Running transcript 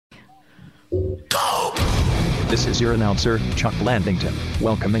This is your announcer, Chuck Landington,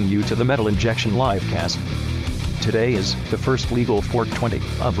 welcoming you to the Metal Injection Livecast. Today is the first legal 420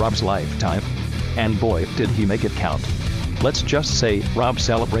 of Rob's lifetime. And boy, did he make it count. Let's just say, Rob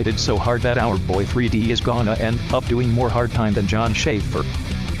celebrated so hard that our boy 3D is gonna end up doing more hard time than John Schaefer.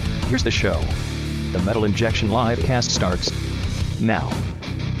 Here's the show. The Metal Injection Livecast starts now.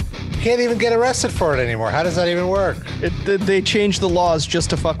 Can't even get arrested for it anymore. How does that even work? They changed the laws just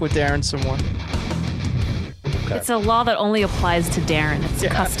to fuck with Darren some more. Okay. It's a law that only applies to Darren. It's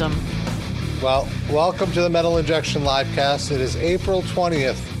custom. Well, welcome to the Metal Injection Livecast. It is April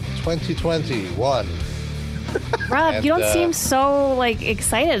 20th, 2021. Rob, you don't seem so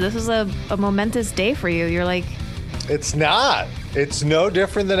excited. This is a momentous day for you. You're like, it's not. It's no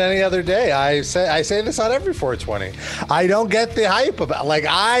different than any other day. I say this on every 420. I don't get the hype about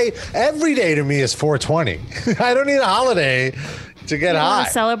every day to me is 420. I don't need a holiday to get you high. want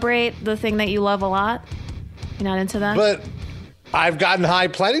to celebrate the thing that you love a lot? You're not into that? But I've gotten high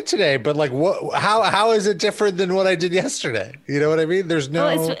plenty today. But what? How is it different than what I did yesterday? You know what I mean? There's no.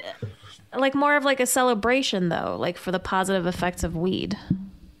 Well, it's more of a celebration though, for the positive effects of weed.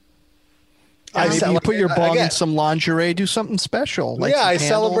 Maybe you put your bong in some lingerie, do something special. I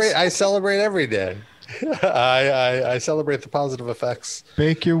celebrate every day. I celebrate the positive effects.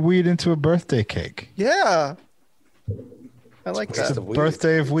 Bake your weed into a birthday cake. Yeah, I like that. It's the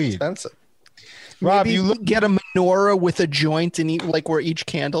birthday of weed. Expensive. Rob, you get a menorah with a joint and eat where each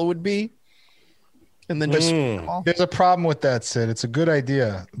candle would be, and then just. There's a problem with that, Sid. It's a good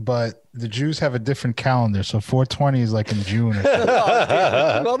idea, but the Jews have a different calendar, so 420 is in June. Or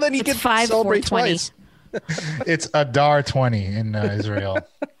well, then you get to celebrate twice. It's Adar 20 in Israel.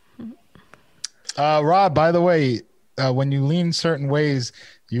 Rob, by the way, when you lean certain ways,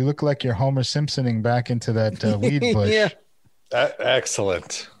 you look like you're Homer Simpsoning back into that weed bush. Yeah.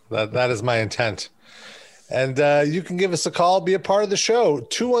 Excellent. That is my intent. And you can give us a call, be a part of the show.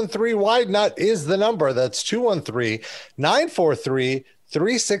 213 Wide Nut is the number. That's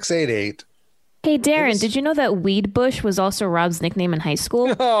 213-943-3688. Hey, Darren, did you know that Weed Bush was also Rob's nickname in high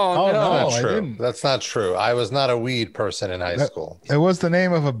school? Oh, no. That's not true. That's not true. I was not a weed person in high school. It was the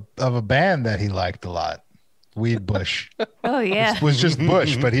name of a band that he liked a lot. Weed Bush. Oh, yeah. It was just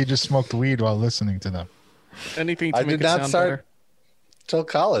Bush, but he just smoked weed while listening to them. Anything to I make did it not sound start better. till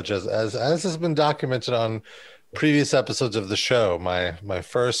college, as has been documented on previous episodes of the show. My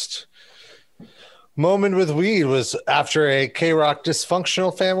first moment with weed was after a K-Rock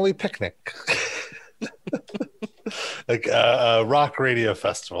dysfunctional family picnic. A rock radio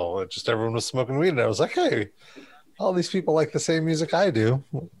festival. Just everyone was smoking weed, and I was like, hey, all these people like the same music I do.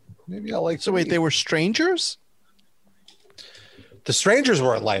 Maybe I'll like So wait, weed. they were strangers? The strangers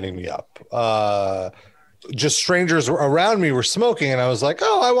weren't lining me up. Just strangers around me were smoking, and I was like,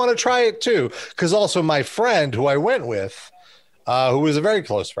 oh, I want to try it too. Because also my friend who I went with, who was a very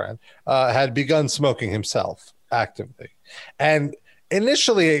close friend, had begun smoking himself actively. And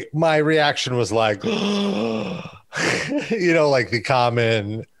initially my reaction was like, the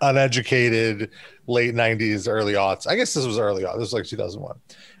common uneducated late 90s, early aughts. I guess this was early aughts. This was 2001.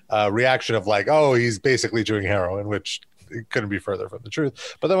 Reaction of oh, he's basically doing heroin, which it couldn't be further from the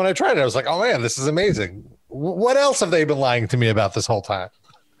truth. But then when I tried it, I was like, oh man, this is amazing. What else have they been lying to me about this whole time?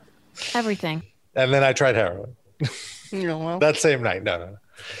 Everything. And then I tried heroin. Well, That same night. No.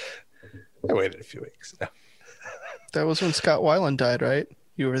 I waited a few weeks. No. that was when Scott Weiland died, right?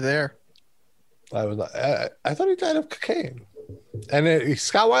 You were there. I thought he died of cocaine. And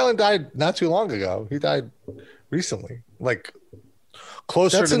Scott Weiland died not too long ago. He died recently,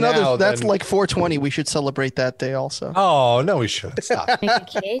 closer That's to now. That's than... 420. We should celebrate that day also. Oh, no, we should. Stop. Make a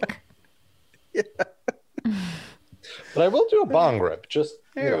cake? But I will do a bong rip. Just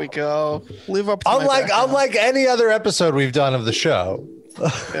There we go. Live up to my background. Unlike any other episode we've done of the show,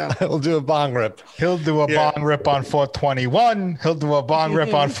 Yeah. I will do a bong rip. He'll do a bong rip on 421. He'll do a bong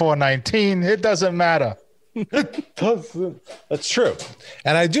rip on 419. It doesn't matter. That's true.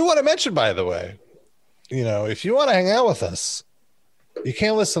 And I do want to mention, by the way, if you want to hang out with us, you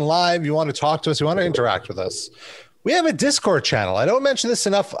can't listen live. You want to talk to us. You want to interact with us. We have a Discord channel. I don't mention this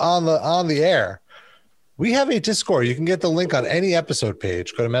enough on the air. We have a Discord. You can get the link on any episode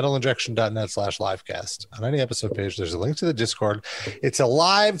page. Go to metalinjection.net/livecast. On any episode page, there's a link to the Discord. It's a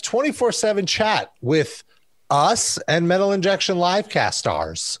live 24/7 chat with us and Metal Injection Livecast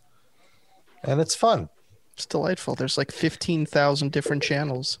stars. And it's fun. It's delightful. There's 15,000 different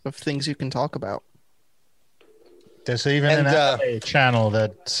channels of things you can talk about. There's even an anime channel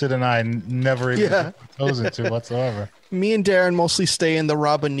that Sid and I never even goes into whatsoever. Me and Darren mostly stay in the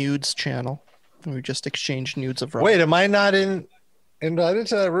Robin Nudes channel. We just exchange nudes of Robin. Wait, am I not invited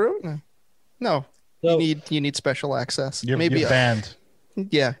to that room? No. You need special access. You're Maybe banned.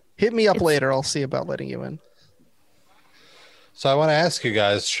 Yeah. Hit me up later. I'll see about letting you in. So I want to ask you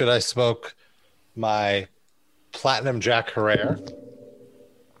guys, should I smoke my Platinum Jack Herrera?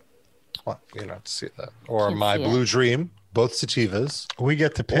 Well, you know, to see that. Or Can't my see it. Blue Dream, both sativas. We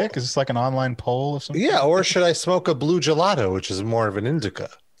get to pick. Is this like an online poll or something? Yeah, or should I smoke a Blue Gelato, which is more of an indica?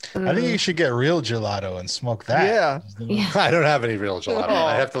 I think you should get real gelato and smoke that. Yeah. I don't have any real gelato.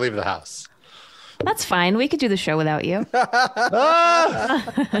 I have to leave the house. That's fine. We could do the show without you.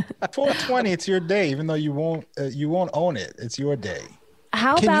 420. It's your day, even though you won't own it. It's your day.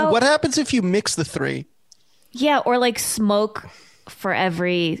 How about What happens if you mix the three? yeah, or like smoke for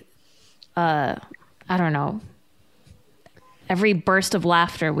every I don't know, every burst of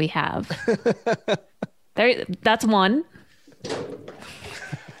laughter we have. That's one.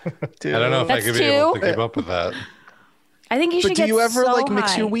 Dude. I don't know if That's I could be able to two. keep up with that. I think you should But do get you ever so like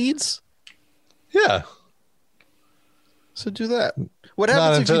mix high. your weeds? Yeah. So do that. What Not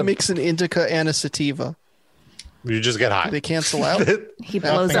happens if you until- mix an indica and a sativa? You just get high. Do they cancel out? He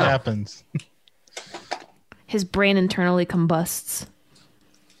blows Nothing up. happens. His brain internally combusts.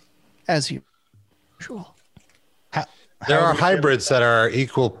 As usual. There are hybrids that are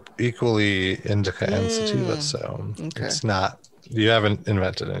equally indica and sativa, so okay. it's not. You haven't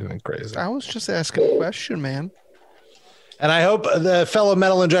invented anything crazy. I was just asking a question, man. And I hope the fellow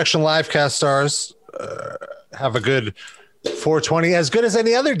Metal Injection Livecast stars have a good 420, as good as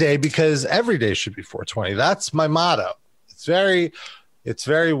any other day, because every day should be 420. That's my motto. It's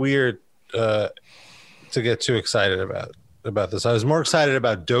very weird to get too excited about this. I was more excited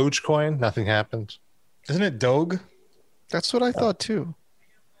about Dogecoin. Nothing happened. Isn't it Doge? That's what I thought too.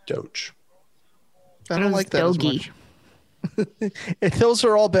 Doge. I don't like that as Dogie. much. Those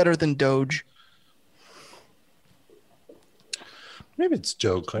are all better than Doge. Maybe it's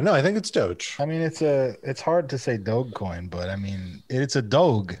Dogecoin. No, I think it's Doge. I mean, it's hard to say Dogecoin, but I mean, it's a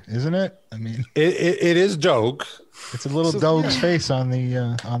Doge, isn't it? I mean, It is Doge, it's a little Doge's face on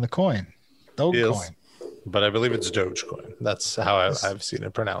the coin. Dogecoin. but I believe it's Dogecoin. That's how I've seen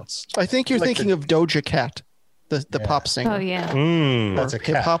it pronounced. I think you're Like thinking of Doja Cat, the pop singer. Oh yeah. That's a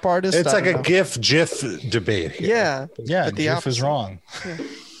Hip cat. hop artist. It's I like don't a know. GIF debate here. Yeah. Yeah, but the Jeff is opposite. wrong.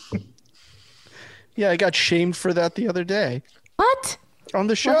 Yeah, I got shamed for that the other day What? on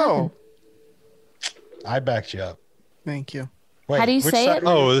the show. I backed you up. Thank you. Wait, How do you which say side it? were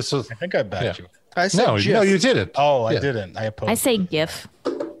you- Oh, this was I think I backed Yeah. you. I said no, GIF. no, you didn't. Oh, I Yeah. didn't. I opposed. I say GIF.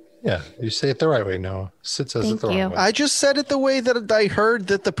 Yeah, you say it the right way, Noah. Sid says Thank it the you. wrong way. I just said it the way that I heard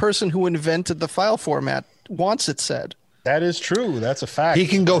that the person who invented the file format wants it said. That is true. That's a fact. He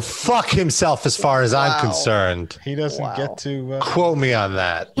can go fuck himself as far as I'm Wow. concerned. He doesn't Wow. get to. Quote me on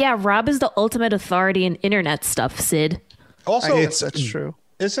that. Yeah, Rob is the ultimate authority in internet stuff, Sid. Also, I guess that's true.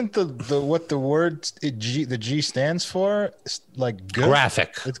 Isn't the what the word the G stands for? It's like good?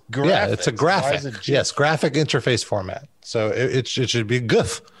 Graphic. It's Yeah, graphic. it's a Why graphic. is it G? Yes, graphic interface format. So it should be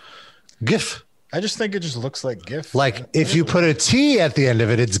GIF. GIF. I just think it just looks like GIF. Like if you put a T at the end of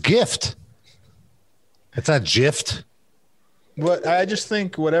it, it's gift. It's not gift. What I just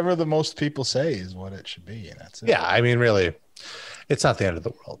think whatever the most people say is what it should be, and that's it. Yeah, I mean, really, it's not the end of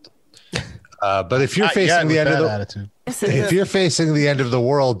the world. But if you're Not yet facing the with end of that the attitude. if you're facing the end of the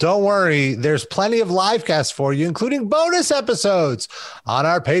world, don't worry. There's plenty of live casts for you, including bonus episodes on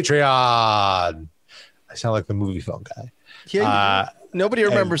our Patreon. I sound like the movie phone guy. Yeah, nobody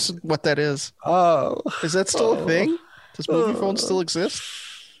remembers what that is. Oh, Is that still a thing? Does movie phone still exist?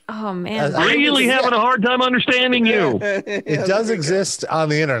 Oh man. Really having a hard time understanding you. it does exist on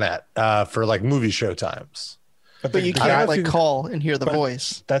the internet for like movie show times. But you I don't know can't if like you- call and hear the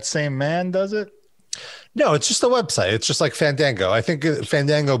voice. That same man does it. No, it's just a website. It's just like Fandango. I think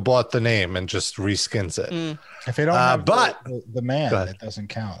Fandango bought the name and just reskins it. If they don't have but- the man, Go ahead. it doesn't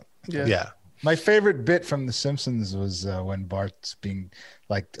count. Yeah. My favorite bit from The Simpsons was when Bart's being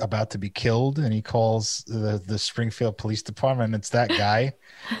like about to be killed, and he calls the Springfield Police Department. And it's that guy.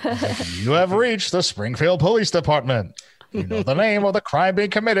 He's like, "You have reached the Springfield Police Department. You know the name of the crime being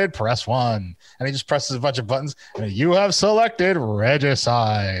committed. Press 1." And he just presses a bunch of buttons. And you have selected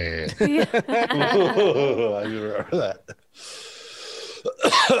regicide. I remember that.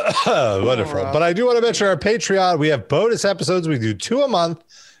 Wonderful. But I do want to mention our Patreon. We have bonus episodes. We do 2 a month.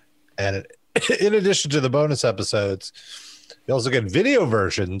 And in addition to the bonus episodes, you also get video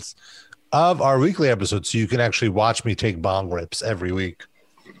versions of our weekly episodes. So you can actually watch me take bong rips every week.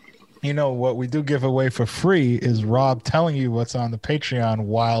 You know what we do give away for free is Rob telling you what's on the Patreon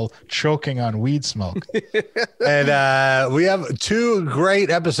while choking on weed smoke. And we have 2 great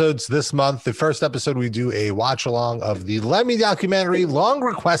episodes this month. The first episode, we do a watch along of the Lemmy documentary, long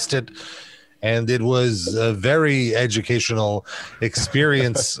requested. and it was a very educational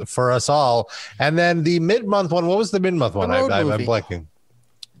experience for us all. And then the mid-month one, what was the mid-month one? I'm blanking.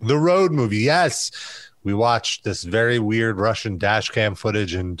 The road movie, yes. We watched this very weird Russian dash cam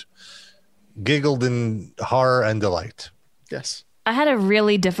footage and giggled in horror and delight. Yes. I had a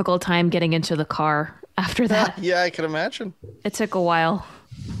really difficult time getting into the car after that. Yeah, I can imagine. It took a while.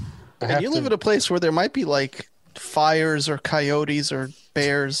 And you live in a place where there might be like fires or coyotes or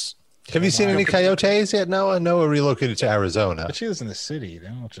bears. Have you seen any coyotes yet? No, Noah relocated to Arizona. But she lives in the city. They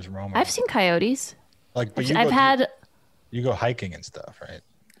don't just roam. I've seen coyotes. Like, but you go hiking and stuff, right?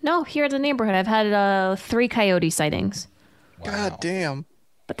 No, here in the neighborhood, I've had 3 coyote sightings. Wow. God damn.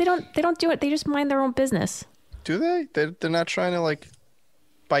 But they don't do it. They just mind their own business. Do they? They're not trying to like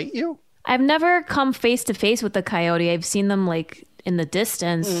bite you? I've never come face to face with a coyote. I've seen them like in the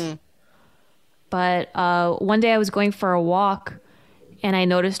distance. But one day I was going for a walk and I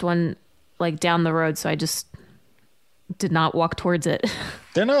noticed one like down the road, so I just did not walk towards it.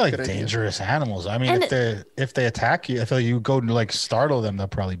 They're not like dangerous animals. I mean, if they attack you, I feel like you go to like startle them, they'll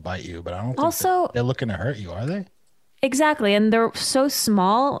probably bite you. But I don't think they're looking to hurt you, are they? Exactly, and they're so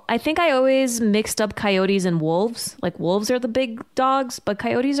small. I think I always mixed up coyotes and wolves. Like wolves are the big dogs, but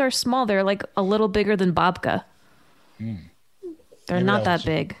coyotes are small. They're like a little bigger than Bobka. They're not that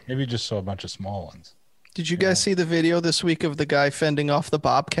big. Maybe you just saw a bunch of small ones. Did you guys see the video this week of the guy fending off the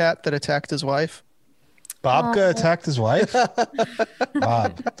bobcat that attacked his wife? Bobka attacked his wife?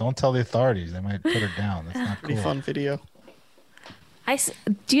 Bob, don't tell the authorities. They might put her down. That's not Pretty cool. fun video.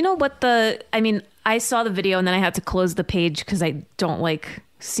 Do you know what I saw the video and then I had to close the page because I don't like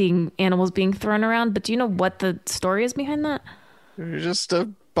seeing animals being thrown around. But do you know what the story is behind that? There's just a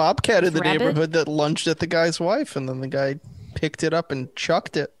bobcat in the Rabbit? neighborhood that lunged at the guy's wife, and then the guy picked it up and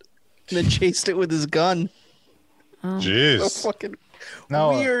chucked it, and then chased it with his gun. So Jeez. fucking No,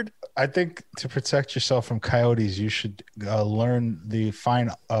 weird. I think to protect yourself from coyotes, you should learn the fine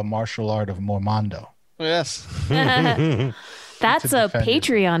martial art of Mormando. Yes. That's a defend it.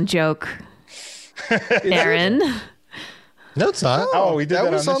 Patreon joke, Aaron. No, it's not. Oh, we did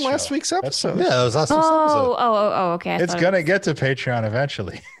that was on on this last show. week's That's episode. Yeah, that was last week's episode. Oh, okay. I It's thought gonna get to Patreon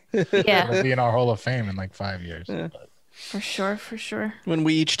eventually. yeah, It'll be in our Hall of Fame in like 5 years. for sure. When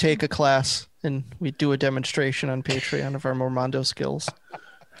we each take a class and we do a demonstration on Patreon of our Mormando skills.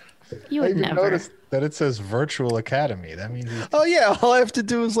 You I would even never. noticed that it says Virtual Academy. That means you Oh yeah, all I have to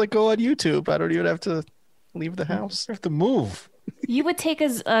do is like go on YouTube. I don't even have to leave the house. have to move. You would take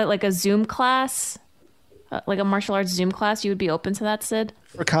like a Zoom class, like a martial arts Zoom class. You would be open to that, Sid?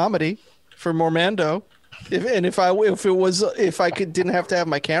 For comedy, for Mormando. If I didn't have to have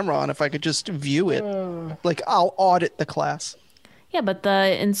my camera on, if I could just view it, like I'll audit the class. Yeah, but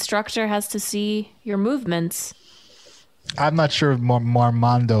the instructor has to see your movements. I'm not sure if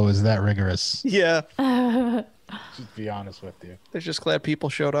Mormando is that rigorous. Yeah, To be honest with you, they're just glad people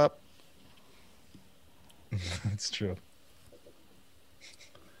showed up. it's true.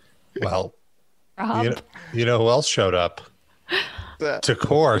 Well, Rob. you know who else showed up to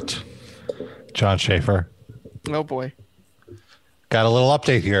court? John Schaefer. Oh boy. Got a little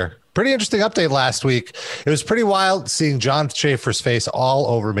update here. Pretty interesting update last week. It was pretty wild seeing John Schaefer's face all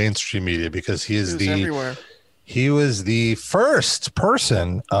over mainstream media because he is Everywhere. he was the first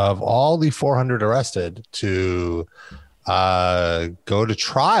person of all the 400 arrested to go to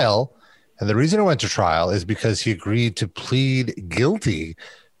trial. And the reason he went to trial is because he agreed to plead guilty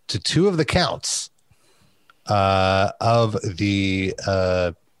to 2 of the counts of the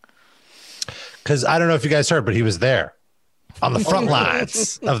because I don't know if you guys heard, but he was there on the front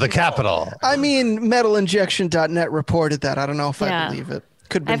lines of the Capitol. I mean, metalinjection.net reported that. I don't know if Yeah. I believe it.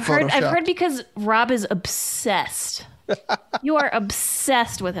 Could be I've heard because Rob is obsessed. You are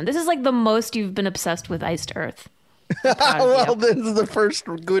obsessed with him. This is like the most you've been obsessed with Iced Earth. I'm proud of Well, you. this is the first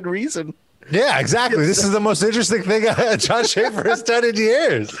good reason. Yeah, exactly. This is the most interesting thing John Schaefer has done in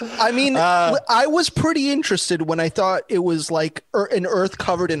years. I mean, I was pretty interested when I thought it was like an Earth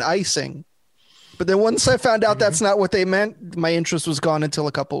covered in icing. But then once I found out that's not what they meant, my interest was gone until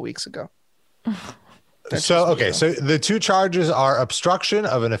a couple of weeks ago. So the 2 charges are obstruction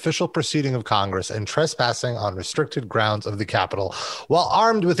of an official proceeding of Congress and trespassing on restricted grounds of the Capitol while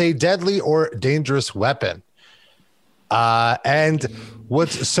armed with a deadly or dangerous weapon. So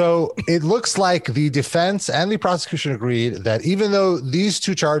it looks like the defense and the prosecution agreed that even though these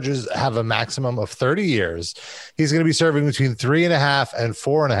 2 charges have a maximum of 30 years, he's going to be serving between 3.5 and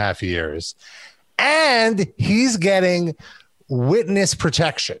 4.5 years. And he's getting witness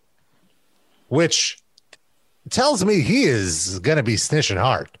protection, which tells me he is going to be snitching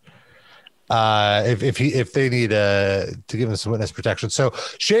hard. if they need to give him some witness protection. So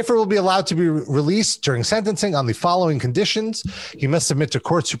Schaefer will be allowed to be released during sentencing on the following conditions. He must submit to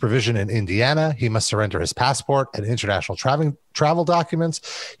court supervision in Indiana. He must surrender his passport and international travel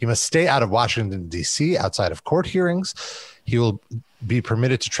documents. He must stay out of Washington, D.C. outside of court hearings. He will be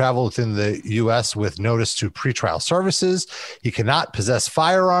permitted to travel within the U.S. with notice to pretrial services. He cannot possess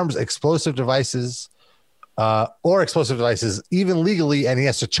firearms, explosive devices, even legally, and he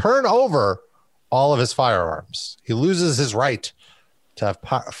has to turn over all of his firearms. He loses his right to have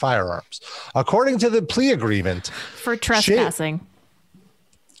firearms. According to the plea agreement, For trespassing.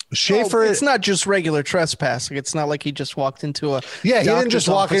 Schaefer, it's not just regular trespassing. It's not like he just walked into a he didn't just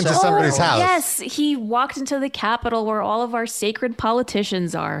walk into somebody's house. Yes, he walked into the Capitol where all of our sacred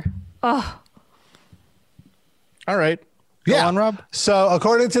politicians are. Oh, All right. Go on, Rob. So,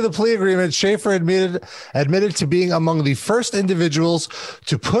 according to the plea agreement, Schaefer admitted to being among the first individuals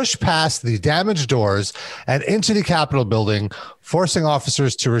to push past the damaged doors and into the Capitol building, forcing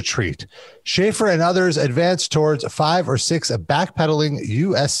officers to retreat. Schaefer and others advanced towards 5 or 6 backpedaling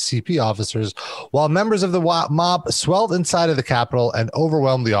USCP officers, while members of the mob swelled inside of the Capitol and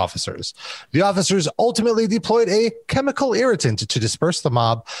overwhelmed the officers. The officers ultimately deployed a chemical irritant to disperse the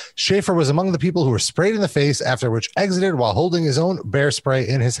mob. Schaefer was among the people who were sprayed in the face, after which exited while holding his own bear spray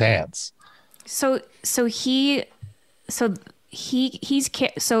in his hands. so are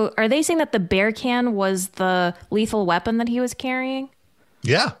they saying that the bear can was the lethal weapon that he was carrying?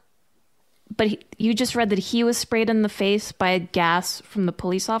 Yeah. But you just read that he was sprayed in the face by gas from the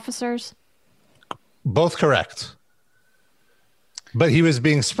police officers? Both correct. But he was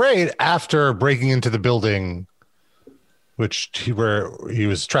being sprayed after breaking into the building, where he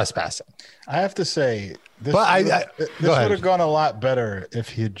was trespassing. I have to say, this Go would ahead. have gone a lot better if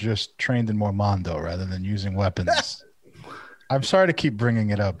he had just trained in more Mondo rather than using weapons. I'm sorry to keep bringing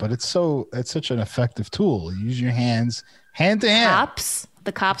it up, but it's such an effective tool. You use your hands, hand to hand.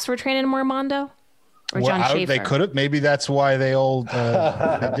 The cops were trained in Mormondo? Or John Schaefer? They could have. Maybe that's why they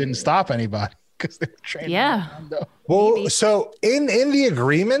they didn't stop anybody, because they were trained in Mondo. Well, Maybe. so in the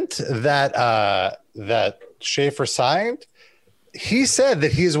agreement that Schaefer signed, he said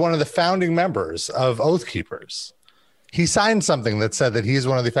that he is one of the founding members of Oath Keepers. He signed something that said that he is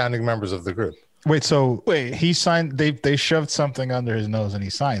one of the founding members of the group. Wait, he signed, they shoved something under his nose and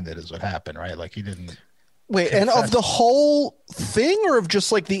he signed it, is what happened, right? Like he didn't. Wait, and of the whole thing, or of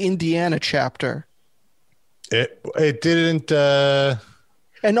just like the Indiana chapter? It didn't.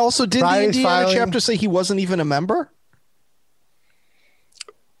 And also, did the Prize Indiana filing? chapter say he wasn't even a member?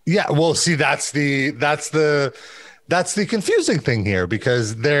 Yeah, well, see, that's the confusing thing here,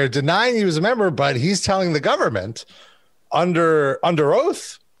 because they're denying he was a member, but he's telling the government under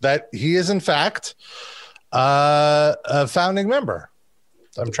oath that he is in fact a founding member.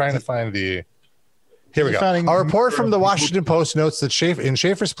 I'm trying to find the. Here we go. A report from the Washington Post notes that in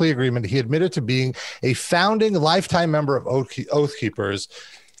Schaefer's plea agreement, he admitted to being a founding lifetime member of Oath Keepers,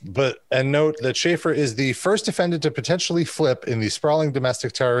 and note that Schaefer is the first defendant to potentially flip in the sprawling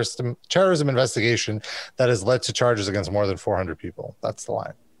domestic terrorism investigation that has led to charges against more than 400 people. That's the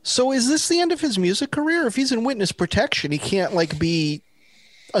line. So is this the end of his music career? If he's in witness protection, he can't like be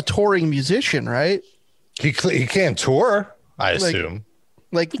a touring musician, right? He can't tour, I assume.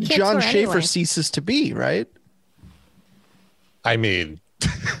 Like He can't John tour Schaefer anyway. ceases to be, right? I mean,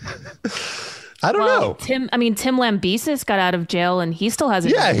 I don't know. Tim Lambesis got out of jail and he still has a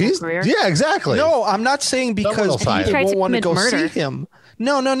musical career. Yeah, exactly. No, I'm not saying will because find people him. won't want to Tried to go commit see murder. him.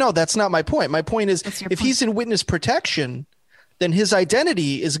 No, that's not my point. My point is, What's your if point? he's in witness protection, then his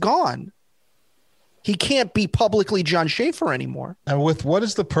identity is gone. He can't be publicly John Schaefer anymore. And what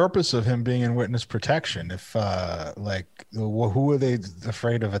is the purpose of him being in witness protection? If who are they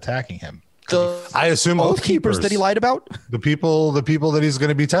afraid of attacking him? I assume Oath keepers that he lied about. The people that he's going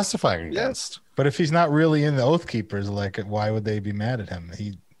to be testifying against. But if he's not really in the Oath Keepers, like, why would they be mad at him?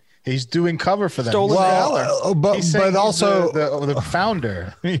 He's doing cover for them. Stolen valor. He's saying but he's also, the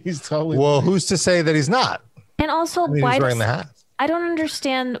founder. He's totally. well, who's to say that he's not? And also, I mean, why he's wearing does, the hat. I don't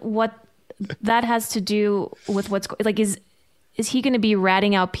understand what that has to do with is he going to be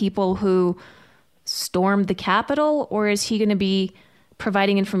ratting out people who stormed the Capitol, or is he going to be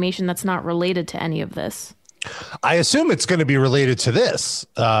providing information that's not related to any of this? I assume it's going to be related to this,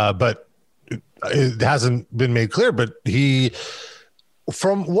 but it hasn't been made clear. But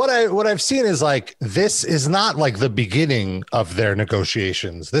from what I've seen is like, this is not like the beginning of their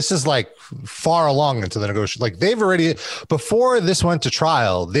negotiations. This is like far along into the negotiation. Like they've already, before this went to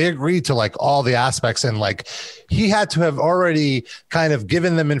trial, they agreed to like all the aspects, and like he had to have already kind of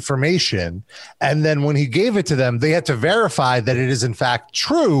given them information. And then when he gave it to them, they had to verify that it is in fact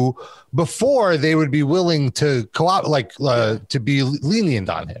true before they would be willing to to be lenient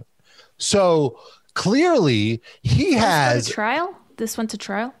on him. So clearly he has trial. This went to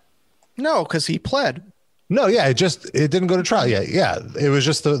trial? No, because he pled. No, yeah, it didn't go to trial yet. Yeah, it was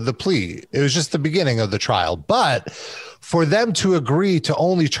just the plea. It was just the beginning of the trial. But for them to agree to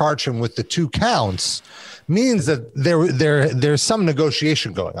only charge him with the 2 counts means that there's some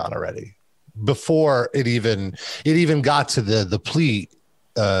negotiation going on already before it even got to the plea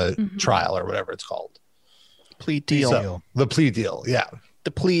trial or whatever it's called. Plea deal. So, the plea deal, yeah.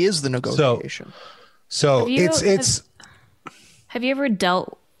 The plea is the negotiation. So it's. Have you ever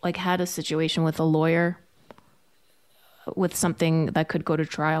had a situation with a lawyer with something that could go to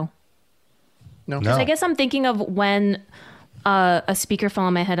trial? No. I guess I'm thinking of when a speaker fell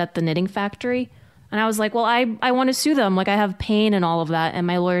on my head at the knitting factory. And I was like, well, I want to sue them. Like, I have pain and all of that. And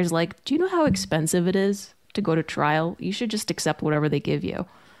my lawyer's like, do you know how expensive it is to go to trial? You should just accept whatever they give you.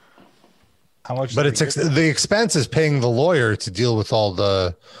 How much? But the expense is paying the lawyer to deal with all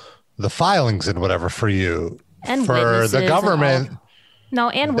the filings and whatever for you. And for the government.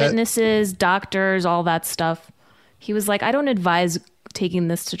 Witnesses, doctors, all that stuff. He was like, I don't advise taking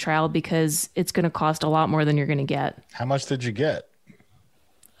this to trial because it's going to cost a lot more than you're going to get. How much did you get?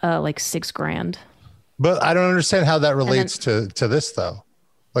 Like $6,000. But I don't understand how that relates to this though.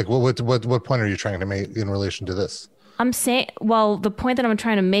 Like what point are you trying to make in relation to this? I'm saying, well, the point that I'm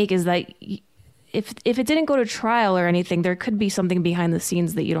trying to make is that if it didn't go to trial or anything, there could be something behind the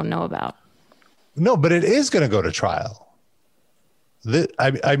scenes that you don't know about. No, but it is going to go to trial.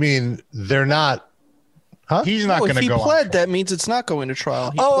 I mean, they're not. Huh? He's not going to go. If he pled, that means it's not going to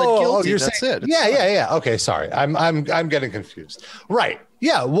trial. He pled guilty. You're that's saying, it. Yeah. Okay, sorry. I'm getting confused. Right.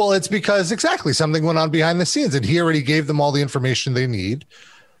 Yeah. Well, it's because exactly something went on behind the scenes, and he already gave them all the information they need.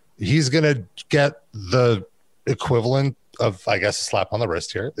 He's going to get the equivalent of, I guess, a slap on the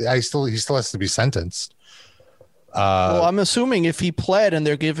wrist here. He still has to be sentenced. Well, I'm assuming if he pled and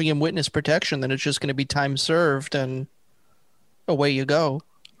they're giving him witness protection, then it's just going to be time served and away you go,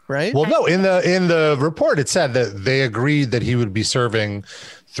 right? Well, no, in the report it said that they agreed that he would be serving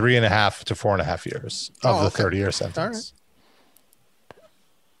 3.5 to 4.5 years of the 30-year sentence.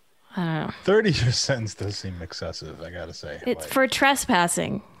 I don't know. 30-year sentence does seem excessive, I gotta say. It's for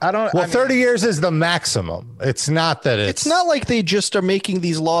trespassing. 30 years is the maximum. It's not that it's not like they just are making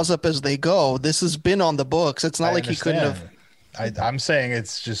these laws up as they go. This has been on the books. It's not like he couldn't have. I'm saying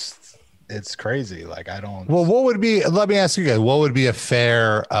it's crazy. Like I don't. Well, what would be? Let me ask you guys. What would be a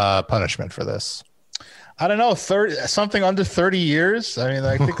fair punishment for this? I don't know. Something under 30 years. I mean,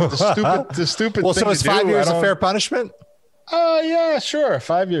 I think the stupid. Well, thing so is 5 years a fair punishment? Yeah, sure.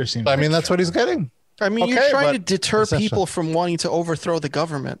 5 years seems. I mean, that's what he's getting. I mean, you're trying to deter people from wanting to overthrow the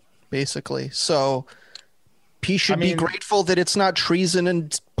government, basically. So he should be grateful that it's not treason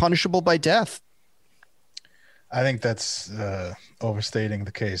and punishable by death. I think that's overstating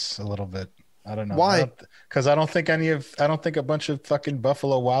the case a little bit. I don't know why. Because I don't think a bunch of fucking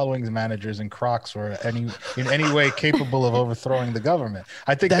Buffalo Wild Wings managers and Crocs were in any way capable of overthrowing the government.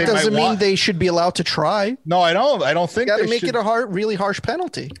 I think that doesn't mean they should be allowed to try. No, I don't. I don't think you got to make it a really harsh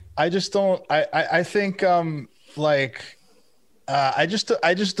penalty. I just don't. I think I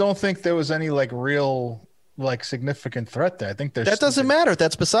just don't think there was any real significant threat there. I think that doesn't matter.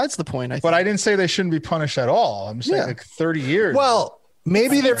 That's besides the point. But I didn't say they shouldn't be punished at all. I'm saying 30 years. Well,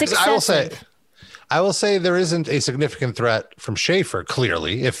 maybe there's. I will say there isn't a significant threat from Schaefer,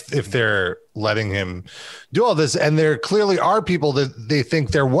 clearly, if they're letting him do all this. And there clearly are people that they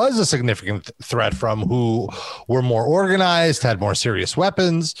think there was a significant threat from who were more organized, had more serious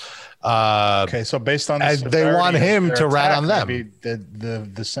weapons. Okay, so based on they want him to rat on them. Maybe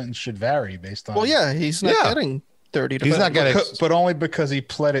the sentence should vary based on. Well, yeah, he's not getting 30 to. He's not getting, but only because he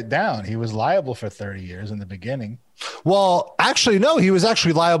pled it down. He was liable for 30 years in the beginning. Well, actually, no, he was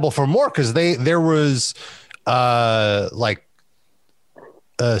actually liable for more because there was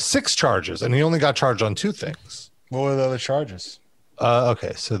 6 charges, and he only got charged on 2 things. What were the other charges?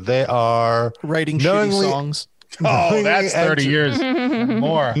 Okay, so they are writing shitty songs. Oh, that's 30 years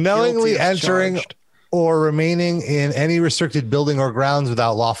more. Knowingly entering or remaining in any restricted building or grounds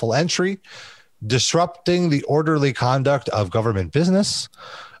without lawful entry, disrupting the orderly conduct of government business,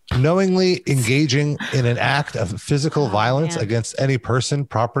 knowingly engaging in an act of physical violence man. against any person,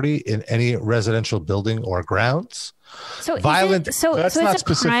 property in any residential building or grounds. So Violent- That's so not it's a crime.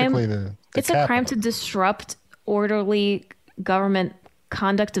 specifically the It's a crime to capital. disrupt orderly government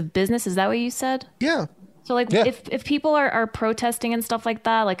conduct of business. Is that what you said? Yeah. So like Yeah. if people are protesting and stuff like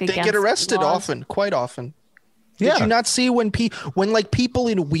that, like They against get arrested laws- often, quite often. Yeah. Did you not see when like people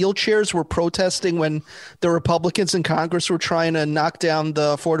in wheelchairs were protesting when the Republicans in Congress were trying to knock down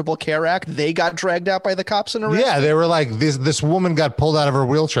the Affordable Care Act? They got dragged out by the cops and arrested. Yeah, they were like, this woman got pulled out of her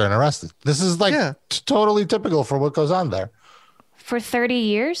wheelchair and arrested. This is like Yeah. totally typical for what goes on there. for 30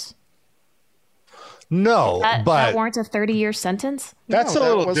 years. No, That but warrants a 30-year sentence. That's No, a that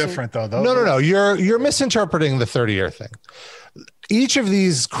little wasn't- different, though. no. You're misinterpreting the 30-year thing. Each of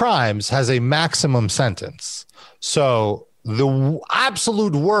these crimes has a maximum sentence. So the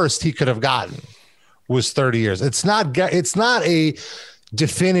absolute worst he could have gotten was 30 years. It's not a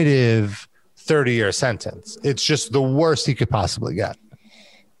definitive 30-year sentence. It's just the worst he could possibly get.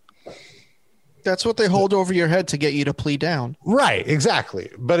 That's what they hold over your head to get you to plea down. Right,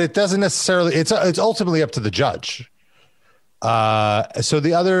 exactly. But it doesn't necessarily. It's ultimately up to the judge. So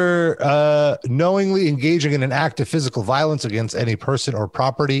the other, knowingly engaging in an act of physical violence against any person or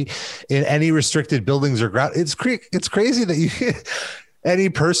property in any restricted buildings or ground. It's crazy that you any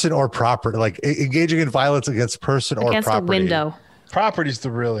person or property, like engaging in violence against person or Against property. a window. Property's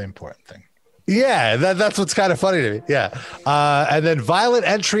the really important thing. Yeah, that's what's kind of funny to me. Yeah. And then violent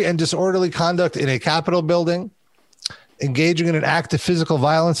entry and disorderly conduct in a Capitol building, engaging in an act of physical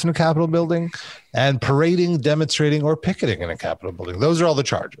violence in a Capitol building, and parading, demonstrating, or picketing in a Capitol building. Those are all the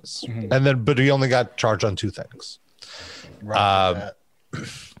charges. And then, but he only got charged on two things. Right.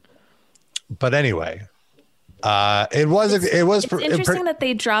 But anyway, it was It's interesting that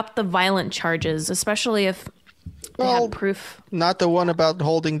they dropped the violent charges, especially if they Well, had proof. Not the one about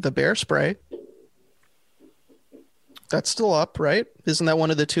holding the bear spray. That's still up, right? Isn't that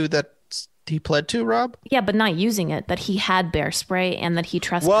one of the two that he pled to, Rob? Yeah, but not using it. That he had bear spray and that he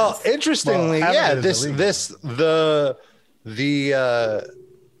trespassed. Well, interestingly, Well, having yeah, it is the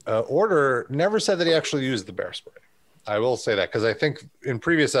order never said that he actually used the bear spray. I will say that because I think in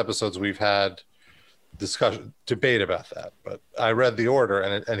previous episodes we've had debate about that. But I read the order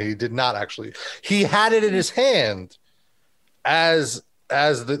and he did not actually. He had it in his hand as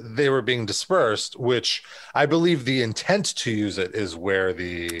they were being dispersed, which I believe the intent to use it is where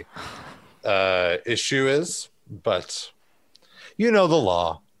the issue is. But you know the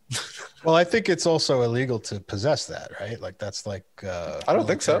law. Well, I think it's also illegal to possess that, right? Like that's like I don't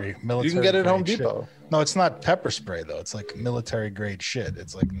think so. military You can get it at Home grade Depot. shit. No, it's not pepper spray though. It's like military grade shit.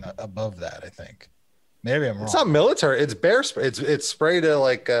 It's like above that, I think. Maybe I'm wrong. It's not military. It's bear spray. It's spray to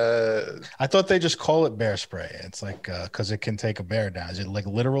like. I thought they just call it bear spray. It's like because it can take a bear down. Is it like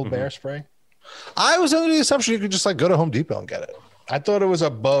literal bear spray? I was under the assumption you could just like go to Home Depot and get it. I thought it was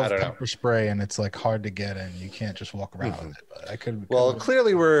above I don't know. pepper spray, and it's like hard to get, and you can't just walk around with it. But I could. Well,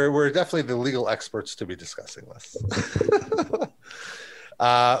 clearly we're definitely the legal experts to be discussing this.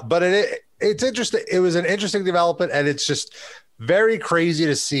 But it's interesting. It was an interesting development, and it's just very crazy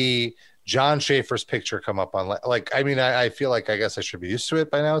to see John Schaefer's picture come up on. Like, I mean, I feel like I guess I should be used to it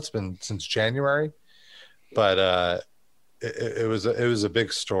by now. It's been since January, but it was a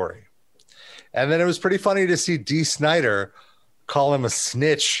big story. And then it was pretty funny to see Dee Snider call him a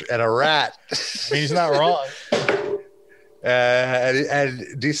snitch and a rat. I mean, he's not wrong.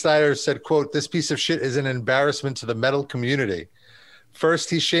 And Dee Snider said, quote, "This piece of shit is an embarrassment to the metal community. First,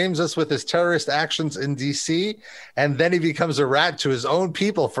 he shames us with his terrorist actions in DC, and then he becomes a rat to his own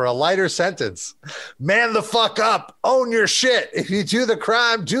people for a lighter sentence. Man the fuck up. Own your shit. If you do the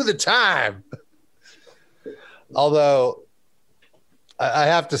crime, do the time." Although, I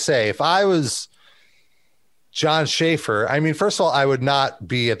have to say, if I was John Schaefer, I mean, first of all, I would not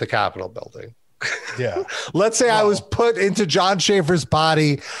be at the Capitol building. Yeah. Let's say I was put into John Schaefer's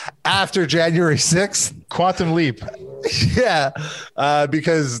body after January 6th. Quantum leap. Yeah,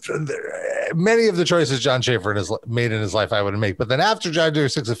 because many of the choices John Schaefer made in his life I wouldn't make. But then after January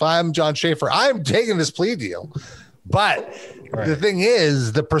 6th, if I'm John Schaefer, I'm taking this plea deal. But the thing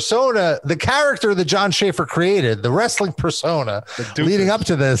is, the persona, the character that John Schaefer created, the wrestling persona leading up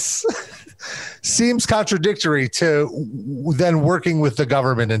to this seems contradictory to then working with the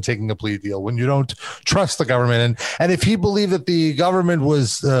government and taking a plea deal when you don't trust the government. And if he believed that the government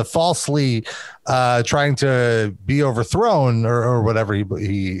was falsely trying to be overthrown or whatever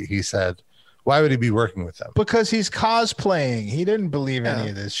he said, Why would he be working with them? Because he's cosplaying. He didn't believe any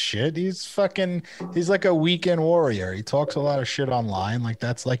of this shit. He's like a weekend warrior. He talks a lot of shit online. Like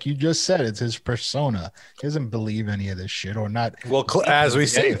that's like you just said, it's his persona. He doesn't believe any of this shit or not. Well, as we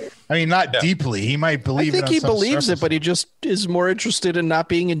see, I mean, not deeply. He might believe I think it. he believes it, but he just is more interested in not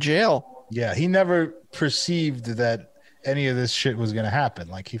being in jail. Yeah, he never perceived that any of this shit was going to happen.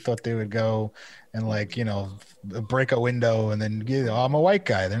 Like he thought they would go and like, you know, break a window and then, you know, I'm a white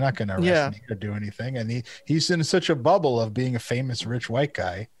guy. They're not going to arrest me or do anything. And he's in such a bubble of being a famous rich white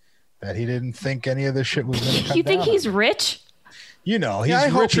guy that he didn't think any of this shit was going to come You think down. he's rich? You know, he's I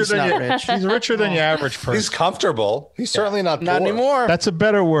hope richer he's than not your, rich. He's richer than your average person. he's comfortable. He's certainly not Not poor. anymore. That's a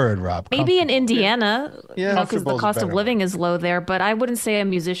better word, Rob. Maybe in Indiana, Yeah. because the Comfortable is a cost of better living is low there. But I wouldn't say a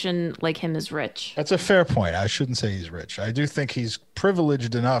musician like him is rich. That's a fair point. I shouldn't say he's rich. I do think he's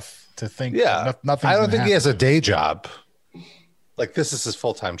privileged enough to think Yeah, nothing. I don't think he has a day job. Like this is his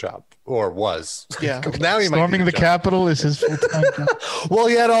full-time job, or was. Yeah. Now he might Storming need a the job. Capitol is his full-time job. Well,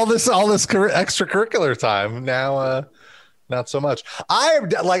 he had all this extracurricular time. Now, not so much.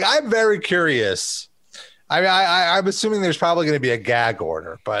 I'm very curious. I mean, I'm assuming there's probably going to be a gag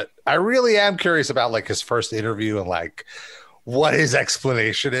order, but I really am curious about like his first interview and like what his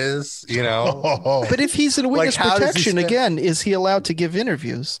explanation is. You know, Oh, But if he's in witness how does he protection spend- again, is he allowed to give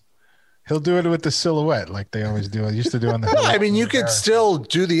interviews? he'll do it with the silhouette like they always do. I used to do on the. I mean, you could still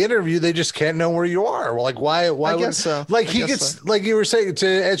do the interview. They just can't know where you are. Well, like, why? I would, guess so. Like, I he guess gets, so. like you were saying, to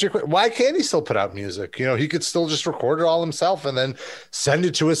answer your question, why can't he still put out music? You know, he could still just record it all himself and then send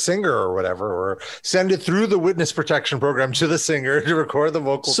it to a singer or whatever, or send it through the witness protection program to the singer to record the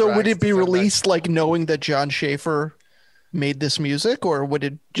vocal. So would tracks it be and send that. released like knowing that John Schaefer made this music, or would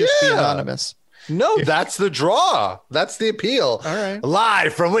it just be Yeah. anonymous? No, that's the draw. That's the appeal. All right.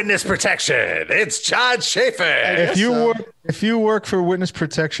 Live from witness protection, it's John Schaefer. If you work for witness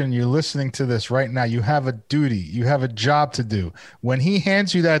protection, you're listening to this right now. You have a duty. You have a job to do. When he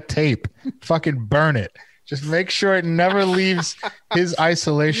hands you that tape, fucking burn it. Just make sure it never leaves his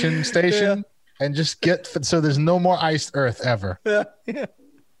isolation station, and just so there's no more iced earth ever.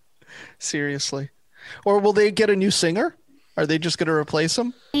 Seriously. Or will they get a new singer? Are they just going to replace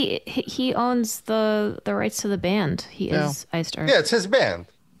him? He owns the rights to the band. He is Iced Earth. Yeah, it's his band.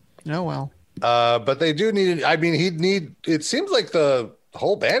 Oh, well. But they do need. I mean, he'd need. It seems like the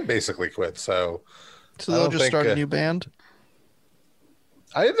whole band basically quit. So So I they'll don't just think, start a new band?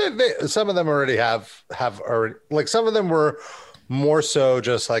 I think some of them already have already, like some of them were more so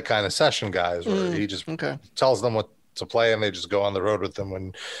just like kind of session guys where he just Okay. tells them what to play and they just go on the road with them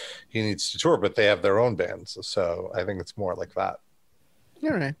when he needs to tour, but they have their own bands. So I think it's more like that. All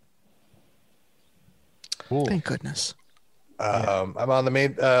right. Cool. Thank goodness. I'm on the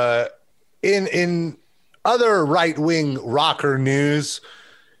main in other right-wing rocker news.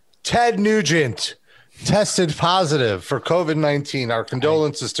 Ted Nugent tested positive for COVID-19. Our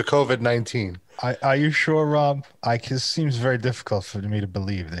condolences to COVID-19. Are you sure, Rob? It seems very difficult for me to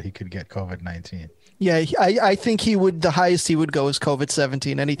believe that he could get COVID-19. Yeah, I think he would. The highest he would go is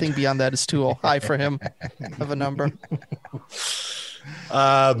COVID-19. Anything beyond that is too high for him of a number.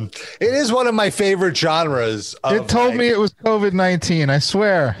 It is one of my favorite genres. It told me it was COVID-19. I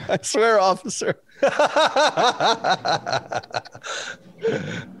swear. I swear, officer.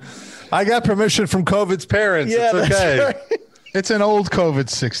 I got permission from COVID's parents. Yeah, it's okay. that's right. It's an old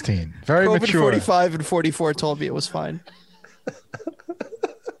COVID-16. Very COVID mature. 45 and 44 told me it was fine.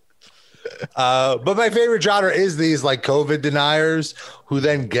 But my favorite genre is these like COVID deniers who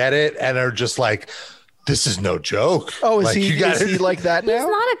then get it and are just like, this is no joke. Oh, is Like, he? you gotta- Is he like that He's now?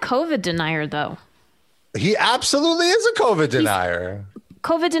 not a COVID denier, though. He absolutely is a COVID denier.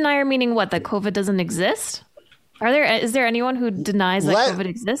 COVID denier meaning what? That COVID doesn't exist? Is there anyone who denies that Let- COVID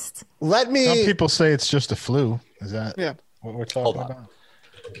exists? Let me Some people say it's just a flu. Is that Yeah. what we're talking about?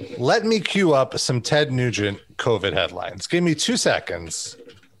 let me queue up some Ted Nugent COVID headlines. Give me 2 seconds.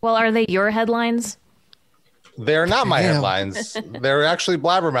 Well, are they your headlines? They're not my Damn. headlines. They're actually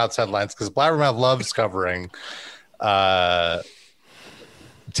Blabbermouth's headlines because Blabbermouth loves covering Ted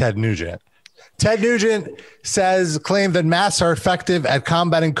Nugent. Ted Nugent claimed that masks are effective at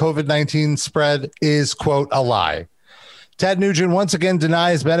combating COVID-19 spread is, quote, a lie. Ted Nugent once again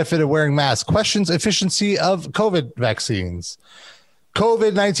denies benefit of wearing masks, questions efficiency of COVID vaccines.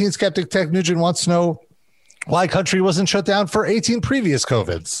 COVID-19 skeptic Ted Nugent wants to know why country wasn't shut down for 18 previous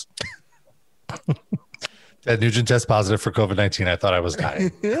COVIDs. Ted Nugent tests positive for COVID-19. I thought I was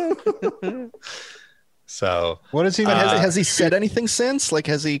dying. So What does he But mean? has he said anything since? Like,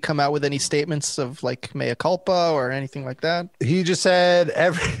 has he come out with any statements of like mea culpa or anything like that? he just said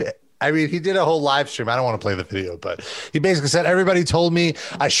I mean, he did a whole live stream. I don't want to play the video, but he basically said, everybody told me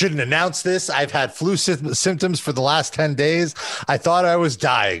I shouldn't announce this. I've had flu symptoms for the last 10 days. I thought I was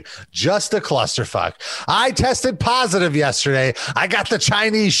dying. Just a clusterfuck. I tested positive yesterday. I got the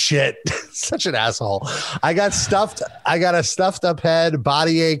Chinese shit. Such an asshole. I got a stuffed up head,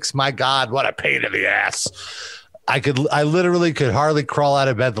 body aches. My God, what a pain in the ass. I literally could hardly crawl out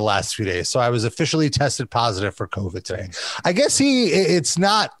of bed the last few days. So I was officially tested positive for COVID today. I guess he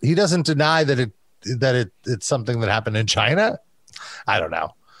doesn't deny that it's something that happened in China. I don't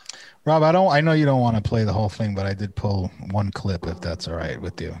know. Rob, I know you don't want to play the whole thing, but I did pull one clip if that's all right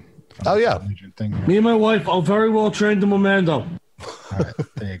with you. Oh yeah. Me and my wife are very well trained in Momando. All right,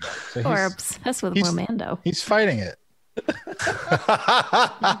 there you go. So Or obsessed with Momando. He's fighting it.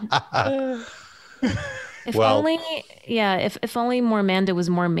 If only Mormanda was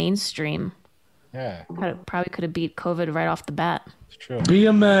more mainstream. Yeah, Probably could have beat COVID right off the bat. it's true. Be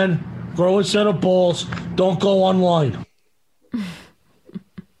a man, grow a set of balls, don't go online.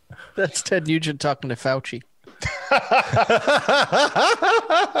 That's Ted Nugent talking to Fauci.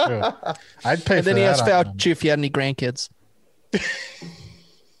 True. I'd pay And for then he that asked on- Fauci if he had any grandkids.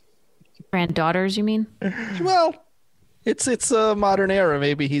 Granddaughters, you mean? Well, it's a modern era.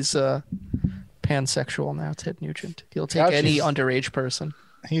 Maybe he's pansexual now, Ted Nugent. He'll take Fauci's- any underage person.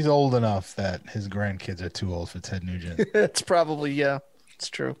 He's old enough that his grandkids are too old for Ted Nugent. It's probably, yeah, it's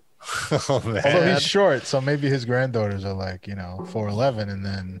true. Oh, man. Although he's short, so maybe his granddaughters are like, 4'11", and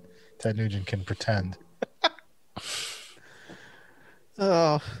then Ted Nugent can pretend.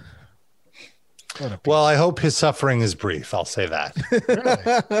 Oh, What a piece. Well, I hope his suffering is brief. I'll say that.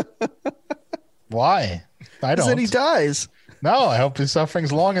 Really? Why? I then he don't. dies. No, I hope his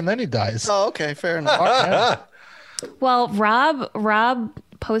suffering's long and then he dies. Oh, okay, fair enough. Yeah. Well, Rob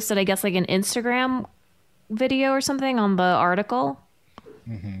posted, I guess, like an Instagram video or something on the article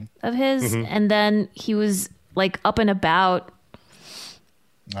of his, and then he was like up and about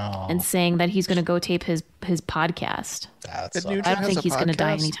Oh, and saying that he's going to go tape his podcast. that Ted sucks. Nugent I don't has think a he's going to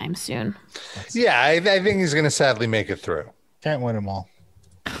die podcast? anytime soon. Yeah, I think he's going to sadly make it through. Can't win them all.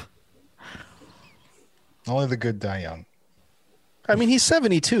 Only the good die young. I mean, he's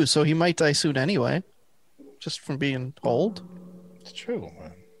 72, so he might die soon anyway, just from being old. It's true,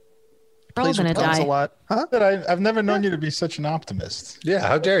 man. We're all Plays going to with guns die. a lot, huh? But I've never known you to be such an optimist. Yeah,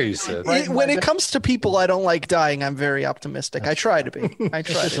 how dare you, Sid? When it comes to people I don't like dying, I'm very optimistic. I try to be. I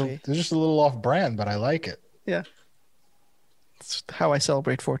try to be. They're just a little off brand, but I like it. Yeah. It's how I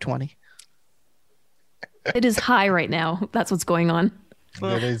celebrate 420. It is high right now. That's what's going on.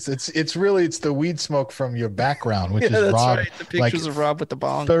 It's the weed smoke from your background, which Yeah, is that's Rob, right. The pictures of Rob with the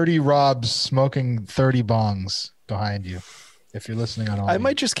bong. 30 Robs smoking 30 bongs behind you. If you're listening on audio, I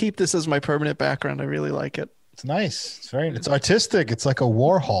might just keep this as my permanent background. I really like it. It's nice. It's artistic. It's like a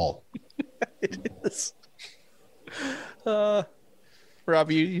Warhol. It is. Rob,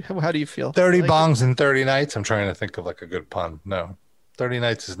 how do you feel? 30 Like it? bongs and 30 nights. I'm trying to think of like a good pun. No, 30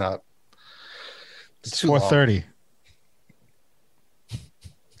 nights is not. It's too long. 4:30.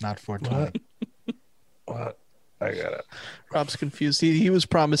 Not 4:20. What? I got it. Rob's confused. He was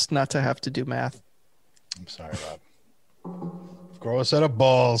promised not to have to do math. I'm sorry, Rob. Grow a set of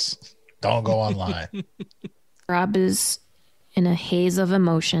balls. Don't go online. Rob is in a haze of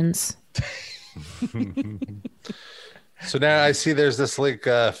emotions. So now I see there's this like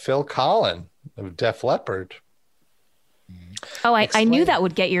Phil Collin of Def Leppard. Oh, I knew that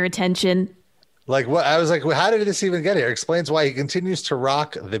would get your attention. Like what? I was like, well, how did this even get here? Explains why he continues to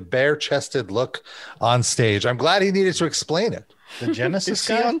rock the bare-chested look on stage. I'm glad he needed to explain it. The Genesis Is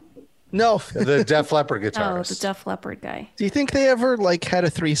he guy? on? No. The Def Leppard Oh, guitarist. the Def Leppard guy. Do you think they ever like had a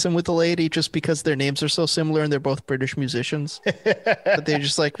threesome with the lady just because their names are so similar and they're both British musicians? But they're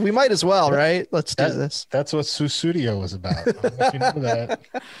just like, we might as well, right? Let's do this. That's what Susudio was about. I don't know if you know that.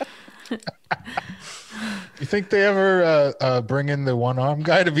 You think they ever bring in the one-arm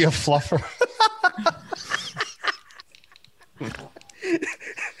guy to be a fluffer?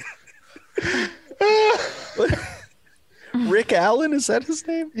 Rick Allen, is that his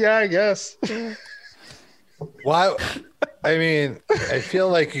name? Yeah, I guess. Why? I mean, I feel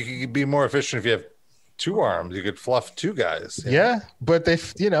like you could be more efficient if you have two arms. You could fluff two guys. Yeah, but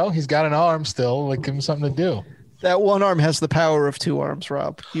he's got an arm still. Like, give him something to do. That one arm has the power of two arms,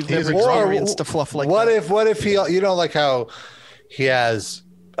 Rob. You've never experienced a fluff like what that. What if he? Like how he has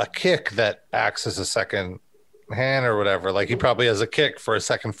a kick that acts as a second hand or whatever. Like he probably has a kick for a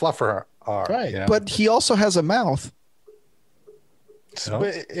second fluffer arm. Right. you know? But he also has a mouth. You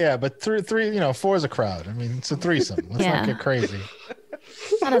know? But three, four is a crowd. I mean, it's a threesome. Let's Yeah. not get crazy.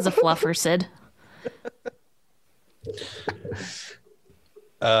 Not as a fluffer, Sid.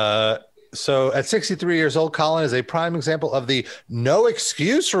 So at 63 years old, Colin is a prime example of the no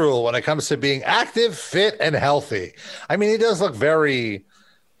excuse rule when it comes to being active, fit, and healthy. I mean, he does look very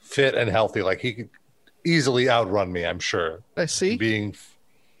fit and healthy. Like he could easily outrun me, I'm sure. I see.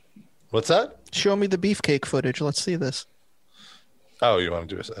 What's that? Show me the beefcake footage. Let's see this. Oh, you want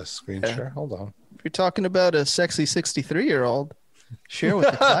to do a screen share? Hold on. If you're talking about a sexy 63-year-old, share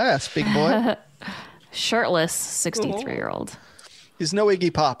with the class, big boy. Shirtless 63-year-old. He's no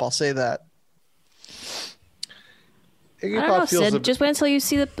Iggy Pop, I'll say that. Iggy I don't Pop know, feels Sid. Just wait until you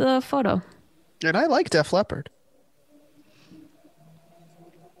see the photo. And I like Def Leppard.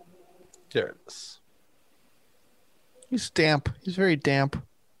 There it is. He's damp. He's very damp.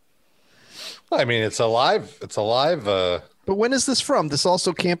 I mean, it's a live. But when is this from? This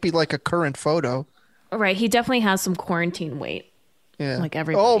also can't be like a current photo. Right. He definitely has some quarantine weight. Yeah. Like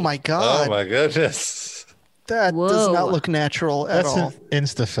everybody. Oh my Oh God. my goodness. That does Whoa. not look natural at That's all. an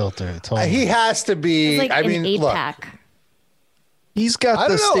Insta filter. Totally. He has to be. It's like I an mean, look. 8-pack. He's I got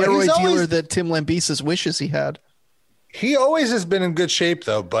the don't know. steroid He's dealer always- that Tim Lambesis wishes he had. He always has been in good shape,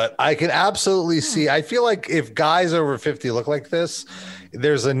 though. But I can absolutely see. I feel like if guys over 50 look like this,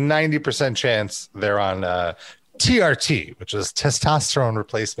 there's a 90% chance they're on TRT, which is testosterone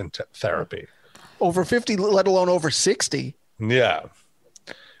replacement therapy. Over 50, let alone over 60. Yeah.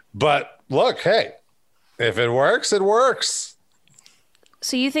 But look, hey, if it works, it works.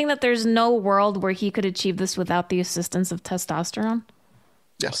 So you think that there's no world where he could achieve this without the assistance of testosterone?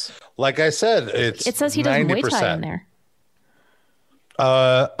 Yes. Like I said, it It says he doesn't Muay Thai in there.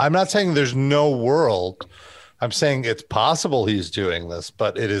 I'm not saying there's no world. I'm saying it's possible he's doing this,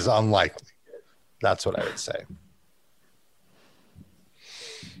 but it is unlikely. That's what I would say.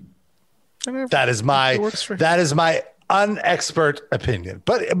 That is my unexpert opinion.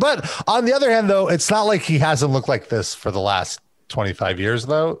 But on the other hand, though, it's not like he hasn't looked like this for the last 25 years,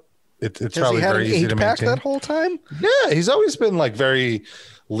 though. It's Has probably he had very an easy to 8-pack maintain. that whole time? Yeah, he's always been like very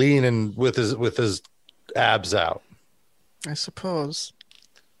lean and with his abs out. I suppose.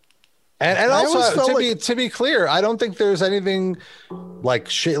 And I always also felt to be clear, I don't think there's anything like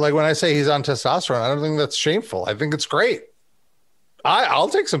like when I say he's on testosterone, I don't think that's shameful. I think it's great. I'll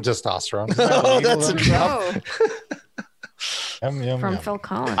take some testosterone. Oh, that's a Oh, Yum, yum, from yum. Phil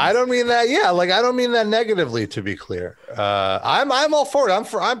Collins. I don't mean that. Yeah, like I don't mean that negatively. To be clear, I'm all for it. I'm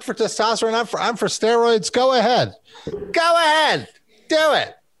for testosterone. I'm for steroids. Go ahead, do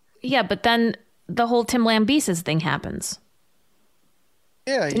it. Yeah, but then the whole Tim Lambesis thing happens.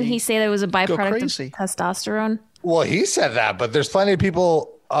 Yeah. Didn't he say that it was a byproduct of crazy. testosterone? Well, he said that, but there's plenty of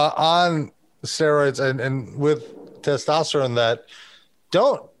people on steroids and with testosterone that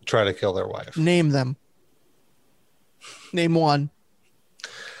don't try to kill their wife. Name them. Name one.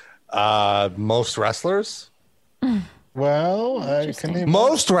 Most wrestlers. Well, I Interesting. can name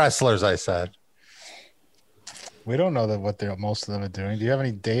Most wrestlers, I said. We don't know what most of them are doing. Do you have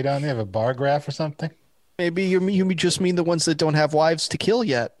any data on there? Have a bar graph or something? Maybe you just mean the ones that don't have wives to kill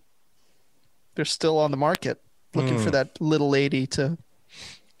yet. They're still on the market looking for that little lady to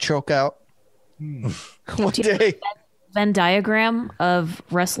choke out one day. Venn diagram of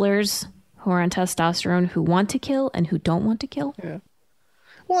wrestlers who are on testosterone who want to kill and who don't want to kill. Yeah.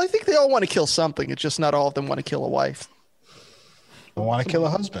 Well, I think they all want to kill something. It's just not all of them want to kill a wife. I want to kill a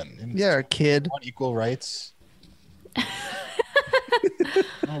husband. Yeah, or a kid. Want equal rights.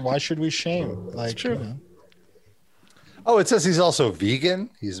 Why should we shame? Like, true. you know. Oh, it says he's also vegan.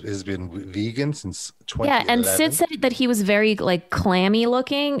 He's been vegan since 2011. Yeah, and Sid said that he was very like clammy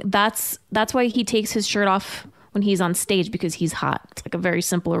looking. That's why he takes his shirt off when he's on stage, because he's hot. It's like a very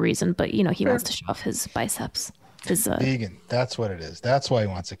simple reason, but you know, he wants to show off his biceps. His Vegan. That's what it is. That's why he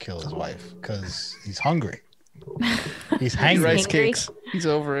wants to kill his wife, because he's hungry. He's hangry. Rice Angry. cakes. He's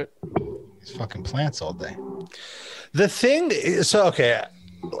over it. He's fucking plants all day. The thing is, so okay,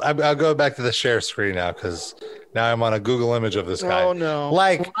 I'll go back to the share screen now because now I'm on a Google image of this guy. Oh, no.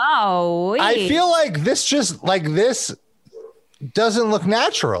 Like, wow, wait. I feel like this doesn't look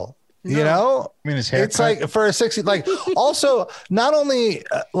natural. You know, I mean, his haircut. it's like for a 60, like also not only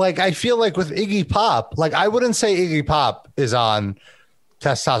like I feel like with Iggy Pop, like I wouldn't say Iggy Pop is on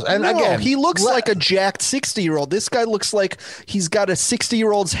testosterone. And No, again, he looks like a jacked 60-year-old. This guy looks like he's got a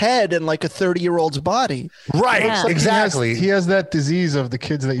 60-year-old's head and like a 30-year-old's body. right, Yeah. exactly. He has that disease of the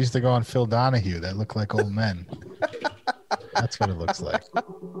kids that used to go on Phil Donahue that look like old men. That's what it looks like.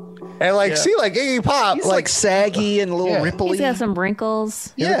 And like, Yeah. see, like Iggy Pop, He's like saggy and a little Yeah. ripply. He's got some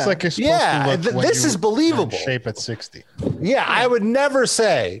wrinkles. He looks like you're supposed Yeah, to look when this you is were believable. in shape at 60. yeah, I would never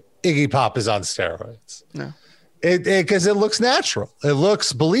say Iggy Pop is on steroids. No. Because it looks natural. It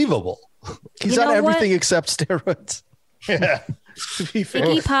looks believable. He's You on know what? everything except steroids. Yeah. To be fair.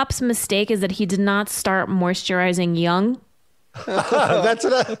 Iggy Pop's mistake is that he did not start moisturizing young. That's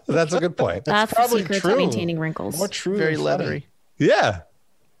a good point. That's the probably secret true. to maintaining wrinkles. More true. Very than funny. leathery. Yeah.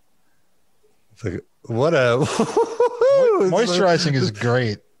 It's like, what a Moisturizing is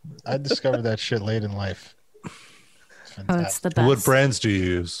great. I discovered that shit late in life. Oh, it's the best. What brands do you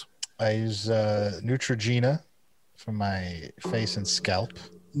use? I use Neutrogena for my face and scalp.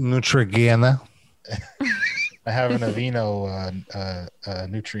 Neutrogena. I have an Aveeno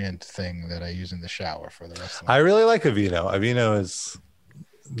nutrient thing that I use in the shower for the rest of my I really like Aveeno. Aveeno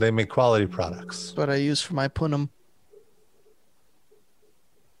they make quality products. But I use for my punum.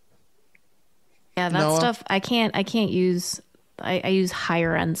 Yeah, that Noah? stuff I can't use. I use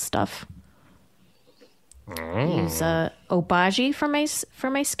higher end stuff. I use Obagi for my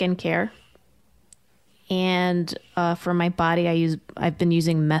skincare, and for my body I've been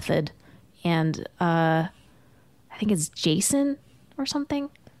using Method, and I think it's Jason or something.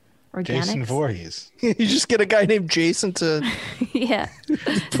 Organics. Jason Voorhees. You just get a guy named Jason to Yeah,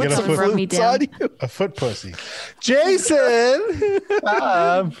 Get a Some rub me It's down. on you. A foot pussy. Jason.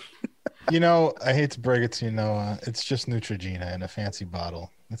 You know, I hate to break it to you, Noah. It's just Neutrogena in a fancy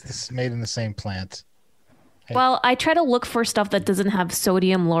bottle. It's made in the same plant. Well, I try to look for stuff that doesn't have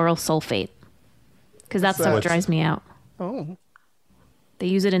sodium lauryl sulfate, because that stuff What's- drives me out. Oh, They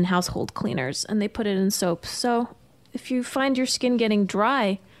use it in household cleaners and they put it in soaps. So if you find your skin getting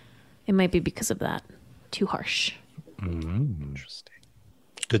dry, it might be because of that. Too harsh. Interesting.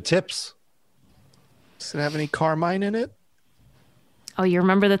 Good tips. does it have any carmine in it? Oh, you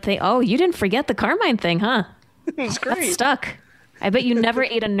remember the thing? Oh, you didn't forget the Carmine thing, huh? It's That's great. stuck. I bet you never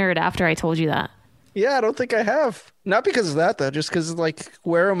ate a nerd after I told you that. Yeah, I don't think I have. Not because of that though, just because like,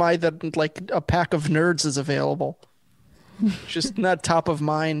 where am I that like a pack of nerds is available? Just not top of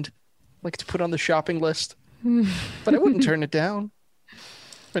mind, like to put on the shopping list. But I wouldn't turn it down.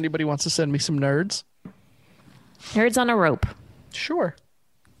 If anybody wants to send me some nerds, Nerds on a rope. sure.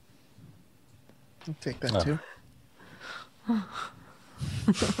 I'll take that too.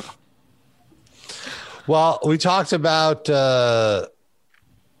 Well, we talked about the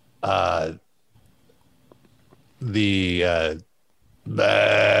I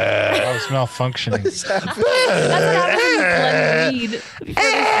was malfunctioning. That's what happens when you blend weed before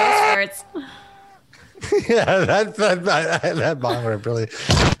the show starts. yeah, that bong rip really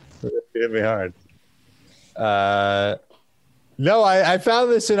hit me hard. No, I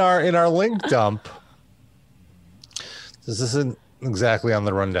found this in our link dump. This isn't exactly on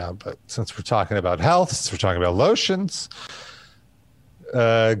the rundown, but since we're talking about health, since we're talking about lotions,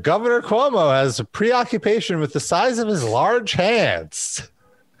 Governor Cuomo has a preoccupation with the size of his large hands.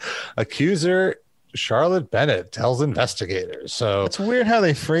 Accuser Charlotte Bennett tells investigators. So It's weird how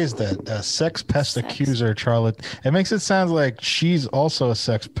they phrased that. Sex pest accuser, Charlotte. It makes it sound like she's also a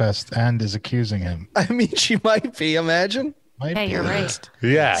sex pest and is accusing him. I mean, she might be. Imagine Might Yeah, be. you're right.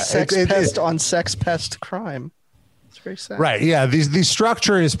 yeah, sex it- pest on sex pest crime. It's very sad. right. Yeah, the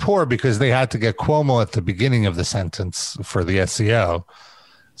structure is poor because they had to get Cuomo at the beginning of the sentence for the SEO,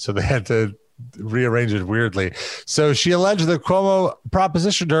 so they had to rearrange it weirdly. So she alleged that Cuomo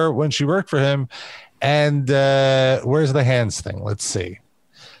propositioned her when she worked for him. And where's the hands thing? Let's see.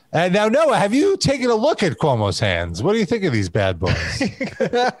 And now, Noah, have you taken a look at Cuomo's hands? What do you think of these bad boys?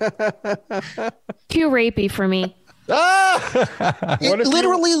 Too rapey for me. Ah! It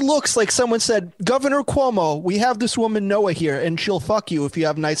literally looks like someone said, Governor Cuomo, we have this woman Noah here, and she'll fuck you if you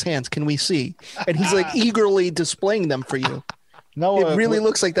have nice hands. Can we see? And he's like eagerly displaying them for you. Noah, It really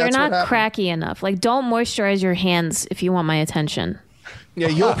looks like that's They're what not happened. cracky enough. Like, don't moisturize your hands if you want my attention. Yeah,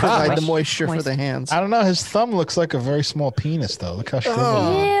 you'll provide the moisture for the hands. I don't know. His thumb looks like a very small penis, though. Look how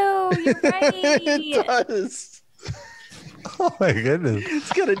shriveled. Ew, you're right. It does. Oh, my goodness.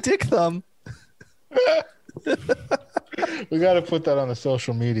 It's got a dick thumb. We got to put that on the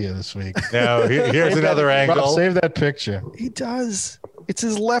social media this week. Now, here's another Rob, angle. save that picture. He does. It's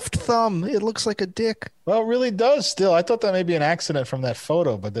his left thumb. It looks like a dick. Well, it really does still. I thought that may be an accident from that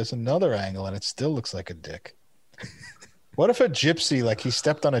photo, but there's another angle and it still looks like a dick. What if a gypsy, like he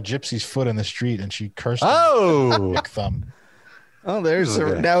stepped on a gypsy's foot in the street and she cursed him Oh, dick thumb? Oh, there's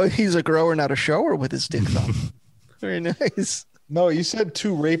Okay. now he's a grower, not a shower with his dick thumb. Very nice. No, you said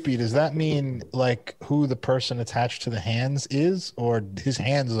too rapey. Does that mean like who the person attached to the hands is, or his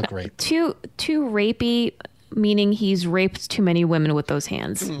hands look rape? Too rapey, meaning he's raped too many women with those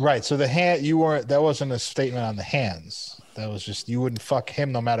hands. Right. So the hand you weren't. That wasn't a statement on the hands. That was just you wouldn't fuck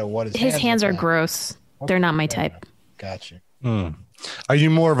him no matter what His hands look are like. gross. They're not my type. Got you. are you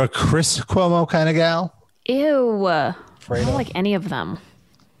more of a Chris Cuomo kind of gal? Ew. I Fredo? don't like any of them.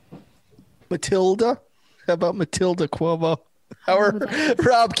 Matilda? How about Matilda Cuomo?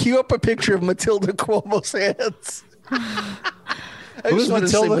 Rob, cue up a picture of Matilda Cuomo's hands. Who's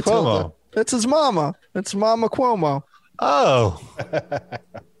Matilda Cuomo? That's his mama. That's Mama Cuomo. Oh.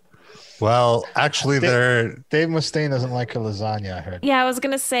 Well, actually, they're. Dave Mustaine doesn't like her lasagna, I heard. Yeah, I was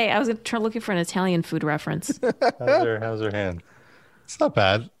gonna say I was gonna try looking for an Italian food reference. How's her hand? It's not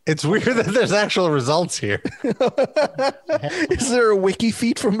bad. It's weird that there's actual results here. Is there a wiki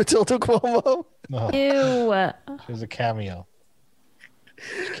feed from Matilda Cuomo? No, Ew. she was a cameo.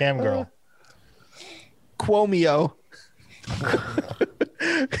 She's Cam girl. Cuomio.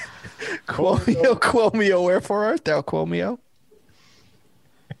 Cuomio, wherefore art thou, Cuomio?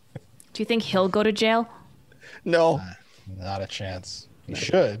 Do you think he'll go to jail? No. Not a chance. He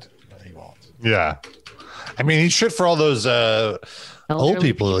should, but he won't. Yeah. I mean, he should for all those old Elderly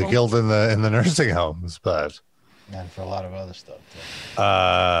people that killed in the nursing homes, but And for a lot of other stuff,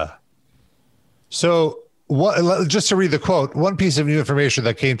 too. So, just to read the quote, one piece of new information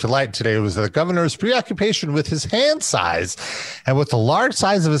that came to light today was that the governor's preoccupation with his hand size and with the large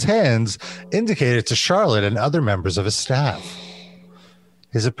size of his hands indicated to Charlotte and other members of his staff.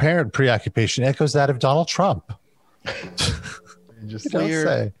 His apparent preoccupation echoes that of Donald Trump. Just Don't Weird.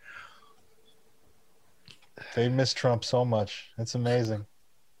 say. They miss Trump so much. It's amazing.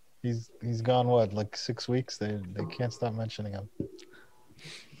 He's gone what, like 6 weeks? They can't stop mentioning him.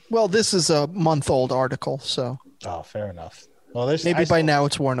 Well, this is a month-old article, so Oh, fair enough. Well, there's maybe by now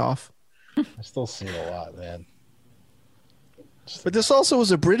it's worn off. I still see it a lot, man. But this also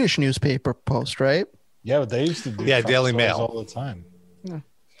was a British newspaper post, right? Yeah, but they used to do Trump Daily stories Mail all the time.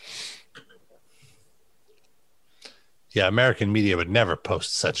 Yeah, American media would never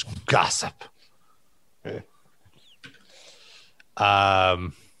post such gossip.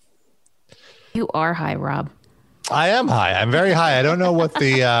 You are high, Rob. I am high. I'm very high. I don't know what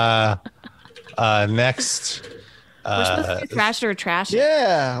the next. We're supposed to do thrash it or trash it.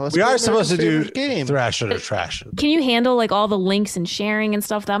 Yeah. Let's We play are supposed to America's do favorite game. thrash it or trash it. Can you handle like all the links and sharing and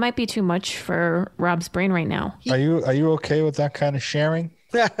stuff? That might be too much for Rob's brain right now. Are you okay with that kind of sharing?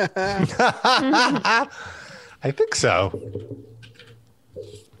 I think so.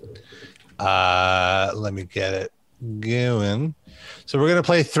 Let me get it going. So we're gonna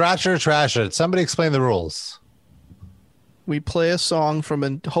play thrash it or trash it. Somebody explain the rules. We play a song from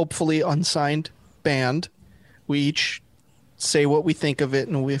a hopefully unsigned band. We each say what we think of it,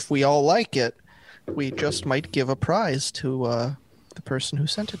 and if we all like it, we just might give a prize to the person who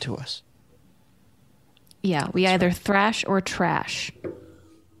sent it to us. Yeah, we either thrash or trash.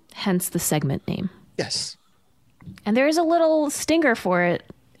 Hence the segment name. Yes. And there is a little stinger for it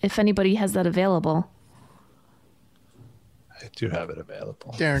if anybody has that available. I do have it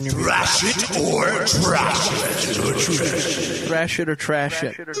available. Darren, you Thrash it or trash it. thrash it or trash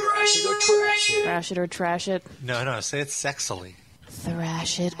it. Thrash it or trash it. No, say it sexily.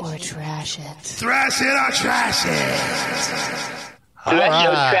 Thrash it or trash it. Thrash it or trash it. All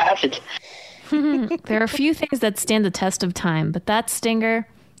right. There are a few things that stand the test of time, but that stinger,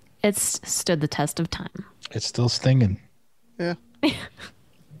 it's stood the test of time. It's still stinging. Yeah.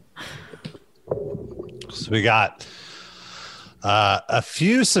 So we got a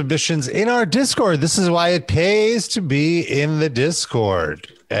few submissions in our Discord. This is why it pays to be in the Discord.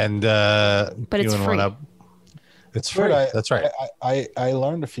 And But it's free. It's free. That's right. I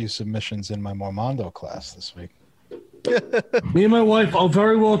learned a few submissions in my Mormondo class this week. Me and my wife are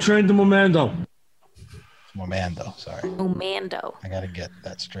very well trained in Momando. Mormando, sorry. Oh, Mando. I got to get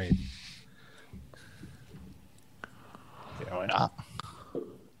that straight. Yeah, why not?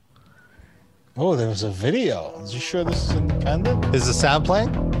 Oh, there was a video. Is you sure this is independent? Is the sound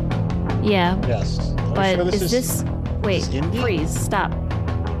playing? Yeah, Yes. Are you but sure is this... Wait, indie? freeze, stop.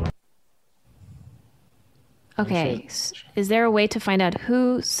 Okay, is there a way to find out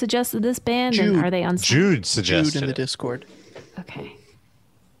who suggested this band Jude. and are they on? Jude Jude suggested in the it. Discord. Okay.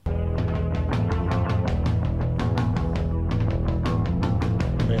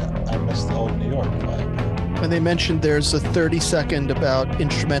 I missed the old New York vibe. And they mentioned there's a 30-second about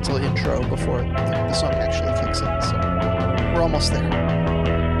instrumental intro before the song actually kicks in. So we're almost there.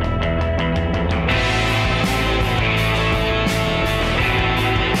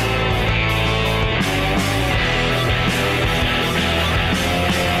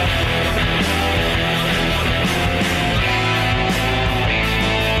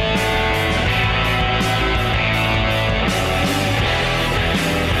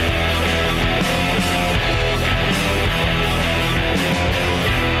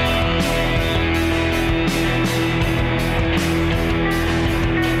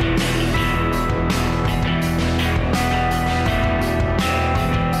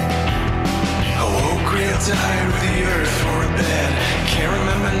 I woke real tired of the earth for a bed.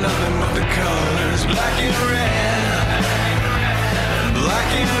 black and red, black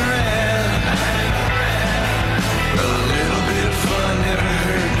and red. A little bit of fun never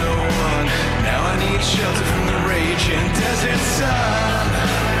hurt no one. Now I need shelter from the raging desert sun.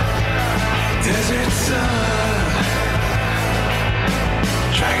 Desert sun.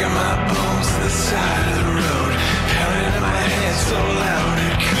 Dragging my bones to the side of the road, pounding in my head so loud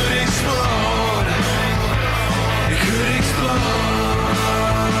it could explode. It could explode.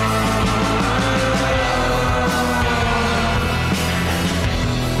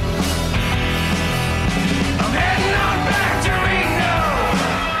 I'm heading on back to Reno.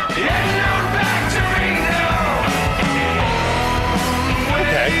 Heading on back to Reno.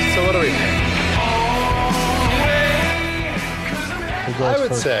 Okay, so what do we think? Who goes I would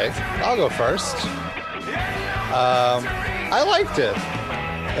first? say I'll go first. I liked it.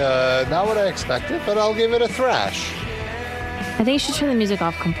 Not what I expected, but I'll give it a thrash. I think you should turn the music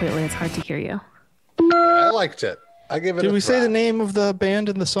off completely. It's hard to hear you. I liked it. I give it. Did a we say the thrash. name of the band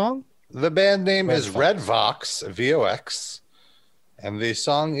in the song? The band name is Vox. Red Vox, VOX, and the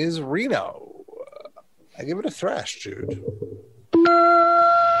song is Reno. I give it a thrash, Jude.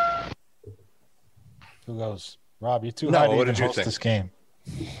 Who goes? Rob, you're too No, high to what even did you host think? this game.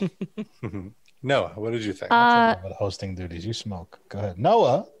 Noah, what did you think? About hosting duties. You smoke. Go ahead.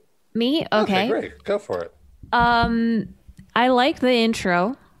 Noah. Me? Okay. Great. Go for it. I liked the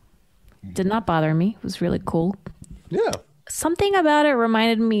intro. Did not bother me. It was really cool. Yeah. Something about it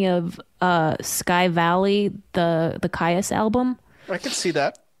reminded me of Sky Valley, the Caius album. I could see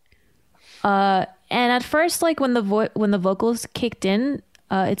that. And at first, like when the vocals kicked in,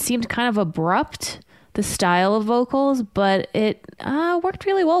 it seemed kind of abrupt, the style of vocals, but it worked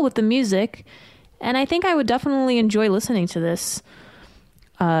really well with the music. And I think I would definitely enjoy listening to this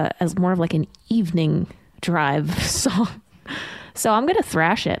as more of like an evening drive song. So I'm gonna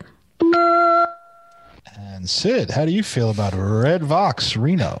thrash it. And Sid, how do you feel about Red Vox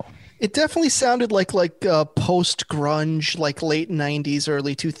Reno? It definitely sounded like post grunge, like late 90s,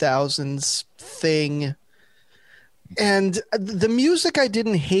 early 2000s thing. And the music I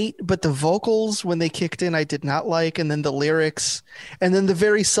didn't hate, but the vocals when they kicked in I did not like, and then the lyrics, and then the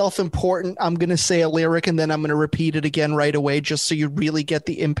very self-important I'm going to say a lyric and then I'm going to repeat it again right away just so you really get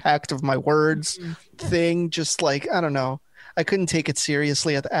the impact of my words thing. Just like, I don't know. I couldn't take it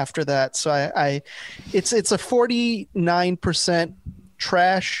seriously after that. So it's a 49%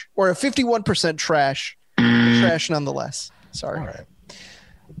 trash or a 51% trash nonetheless. Sorry.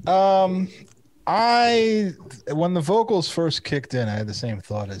 All right. When the vocals first kicked in, I had the same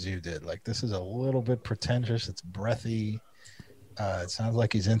thought as you did. Like, this is a little bit pretentious. It's breathy. It sounds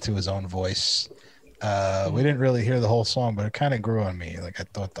like he's into his own voice. We didn't really hear the whole song, but it kind of grew on me. Like, I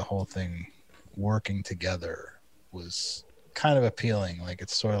thought the whole thing working together was kind of appealing. Like,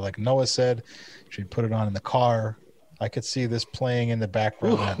 it's sort of like Noah said, she'd put it on in the car. I could see this playing in the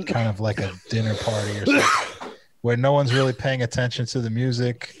background at kind of like a dinner party or something where no one's really paying attention to the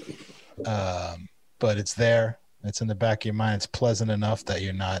music. But it's there. It's in the back of your mind. It's pleasant enough that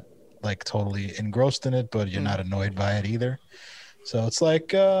you're not like totally engrossed in it, but you're not annoyed by it either. So it's like,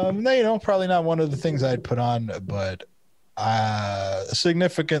 probably not one of the things I'd put on, but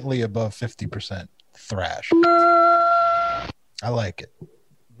significantly above 50% thrash. I like it.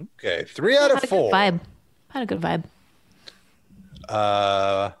 Okay. 3 out of Had a good 4. vibe. Had a good vibe.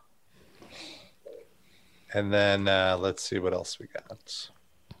 And then let's see what else we got.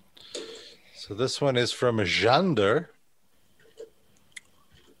 So this one is from Jander.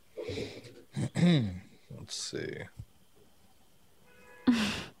 Let's see.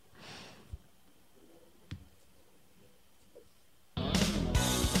 Let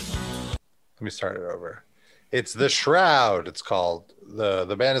me start it over. It's The Shroud. It's called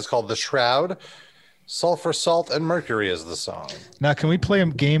the band is called The Shroud. Sulfur, Salt, and Mercury is the song. Now, can we play a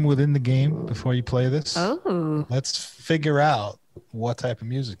game within the game before you play this? Oh. Let's figure out what type of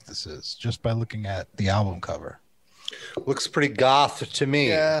music this is just by looking at the album cover. Looks pretty goth to me.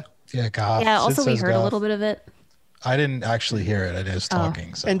 Yeah. Yeah, goth. Yeah, Sid also we says heard a goth. little bit of it. I didn't actually hear it. I was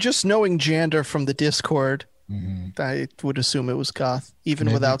talking. So. And just knowing Jander from the Discord, I would assume it was goth, even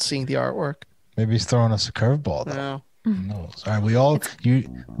Maybe. without seeing the artwork. Maybe he's throwing us a curveball, though. No. Who knows? All right, we all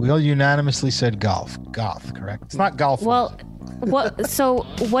unanimously said goth, correct? It's not golf. Well,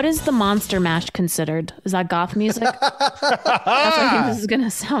 what is the Monster Mash considered? Is that goth music? That's what I think this is gonna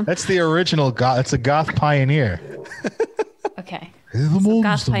sound. That's the original goth. It's a goth pioneer. Okay. The Goth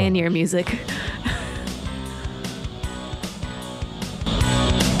Monster pioneer music.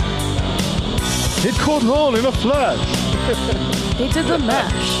 It caught on in a flash. They did the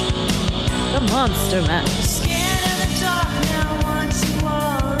mash. The Monster Mash. Scared of the dark now, once you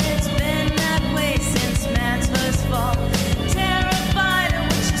are. It's been that way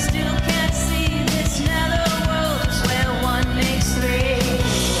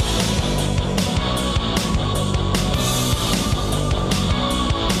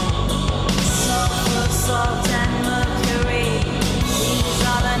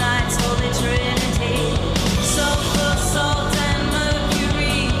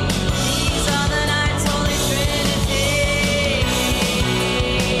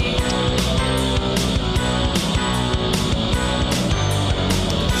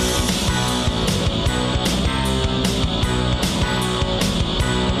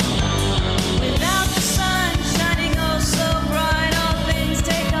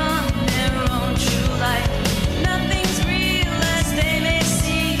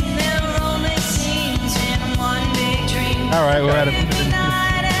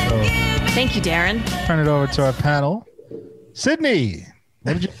Thank you, Darren. Turn it over to our panel. Sydney,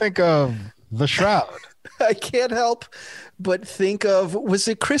 what did you think of The Shroud? I can't help but think of, was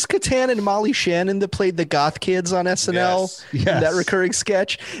it Chris Kattan and Molly Shannon that played the goth kids on SNL? Yes. In that recurring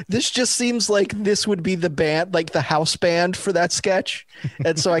sketch. This just seems like this would be the band, like the house band for that sketch.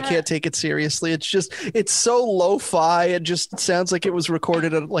 And so I can't take it seriously. It's so lo-fi. It just sounds like it was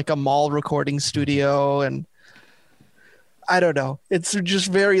recorded at like a mall recording studio. And I don't know. It's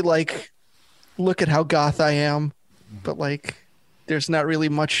just very like, look at how goth I am. But like, there's not really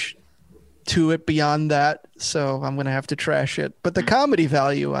much to it beyond that, so I'm gonna have to trash it. But the comedy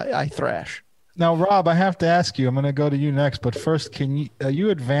value, I thrash. Now, Rob, I have to ask you. I'm going to go to you next, but first, can you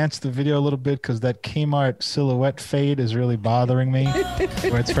advance the video a little bit, because that Kmart silhouette fade is really bothering me.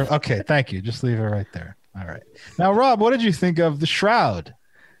 Okay, thank you. Just leave it right there. All right. Now, Rob, what did you think of The Shroud?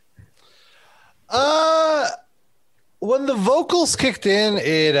 When the vocals kicked in,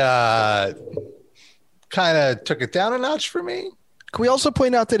 it kind of took it down a notch for me. Can we also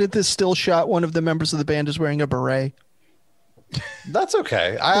point out that at this still shot, one of the members of the band is wearing a beret? That's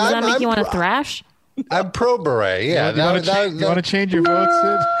okay. Does that make you want to thrash? I'm pro beret. Yeah. You want to change your vote,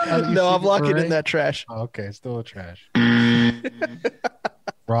 Sid? No, I'm locking in that trash. Oh, okay, still a trash.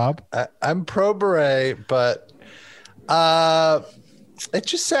 Rob? I'm pro beret, but it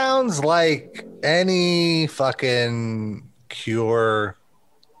just sounds like any fucking Cure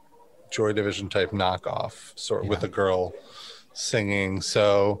Joy Division type knockoff, with a girl singing.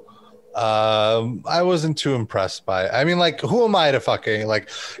 So I wasn't too impressed by it. I mean, like, who am I to fucking, like,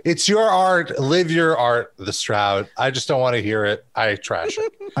 it's your art, live your art, The Shroud. I just don't want to hear it. I trash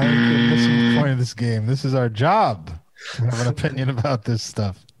it. This is the point of this game. This is our job to have an opinion about this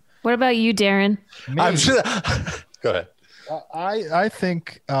stuff. What about you, Darren? I'm sure. Go ahead. I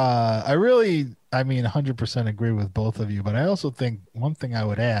think I really 100% agree with both of you, but I also think one thing I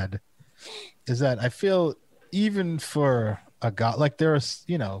would add is that I feel even for a goth, like there are,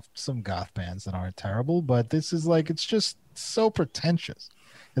 some goth bands that aren't terrible, but this is like, it's just so pretentious.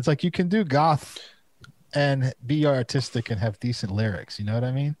 It's like you can do goth and be artistic and have decent lyrics, you know what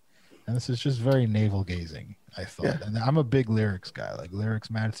I mean? And this is just very navel gazing, I thought. Yeah. And I'm a big lyrics guy. Like, lyrics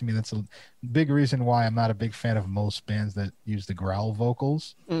matter to me. That's a big reason why I'm not a big fan of most bands that use the growl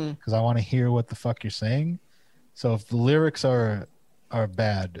vocals, because I want to hear what the fuck you're saying. So if the lyrics are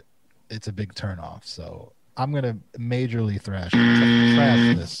bad, it's a big turnoff. So I'm gonna majorly thrash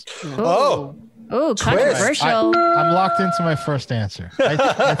this. Oh, controversial. I'm locked into my first answer. I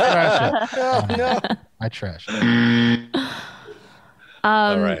trash it. No. I trash it.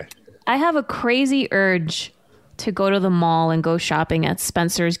 All right. I have a crazy urge to go to the mall and go shopping at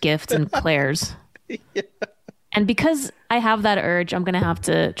Spencer's Gifts and Claire's. Yeah. And because I have that urge, I'm gonna have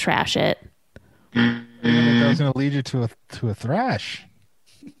to trash it. That was gonna lead you to a thrash.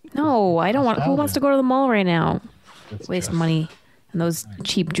 No, I don't want. Who wants to go to the mall right now? Waste money in those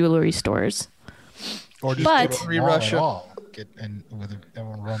cheap jewelry stores. Or just go to Russia. With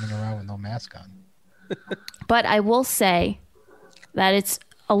everyone roaming around with no mask on. But I will say that it's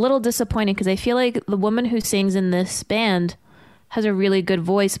a little disappointing because I feel like the woman who sings in this band has a really good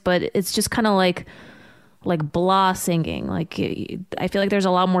voice, but it's just kind of like blah singing. Like, I feel like there's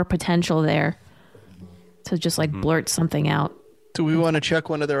a lot more potential there to just like blurt something out. Do we want to check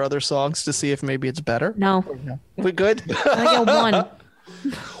one of their other songs to see if maybe it's better? No. We good? I get one.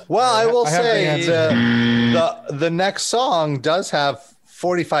 Well, I will say the next song does have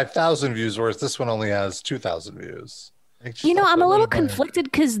 45,000 views, whereas this one only has 2,000 views. I'm a little conflicted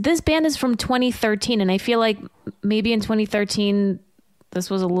because this band is from 2013, and I feel like maybe in 2013 this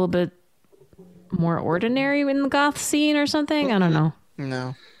was a little bit more ordinary in the goth scene or something. I don't know.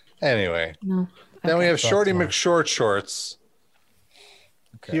 No. Anyway. No. Then we have Shorty McShort Shorts.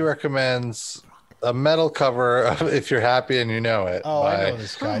 Okay. He recommends a metal cover of "If You're Happy and You Know It." Oh, I know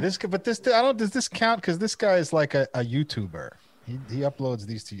this guy. Does this count? Because this guy is like a YouTuber. He uploads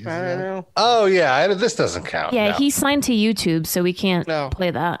these to you. I don't know. Oh yeah, this doesn't count. Yeah, he's signed to YouTube, so we can't play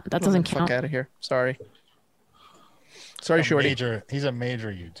that. That doesn't count. Fuck out of here. Sorry, Shorty. He's a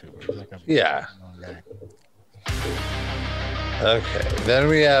major YouTuber. He's like Okay. Then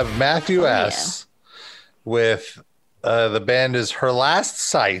we have Matthew S. with the band is Her Last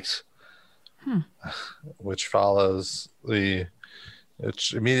Sight, which follows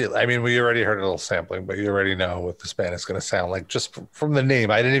it's immediately. I mean, we already heard a little sampling, but you already know what this band is going to sound like just from the name.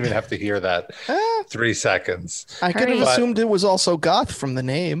 I didn't even have to hear that 3 seconds. I could have assumed it was also goth from the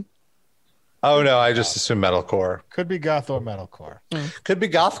name. Oh no, I just assumed metalcore. Could be goth or metalcore. Could be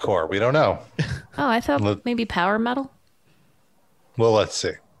gothcore. We don't know. Oh, I thought maybe power metal. Well, let's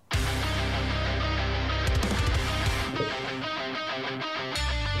see.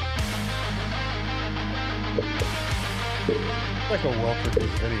 Like a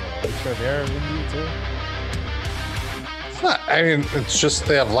well-produced video. I'm sure they're indie too. It's not. I mean, it's just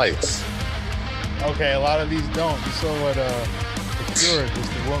they have lights. Okay, a lot of these don't. So what? The Cure is the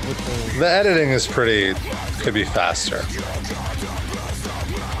one with the. The editing is pretty. Could be faster.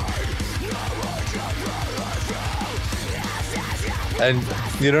 And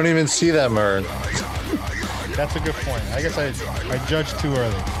you don't even see them, or That's a good point. I guess I judged too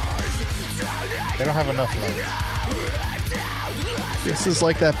early. They don't have enough light. This is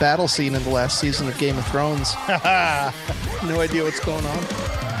like that battle scene in the last season of Game of Thrones. No idea what's going on.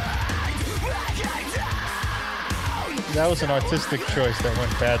 That was an artistic choice that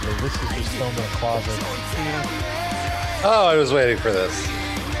went badly. This is just filmed in a closet. oh, I was waiting for this.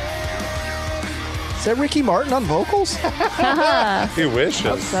 Is that Ricky Martin on vocals? He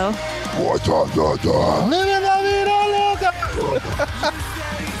wishes. So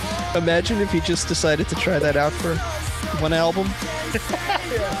Imagine if he just decided to try that out for one album.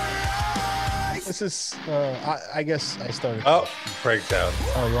 This is, I guess I started. Oh, breakdown.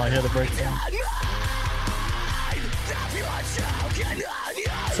 Oh, you want to hear the breakdown?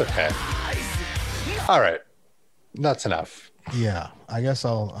 It's okay. All right, that's enough. Yeah, I guess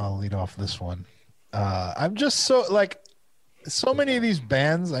I'll lead off this one. I'm just so so many of these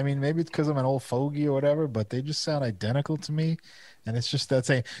bands. I mean, maybe it's because I'm an old fogey or whatever, but they just sound identical to me. And it's just that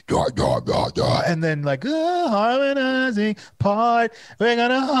saying, and then like harmonizing part, we're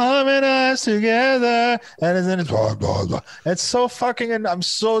gonna harmonize together, and then it's so fucking. And I'm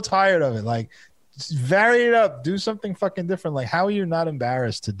so tired of it. Like, just vary it up, do something fucking different. Like, how are you not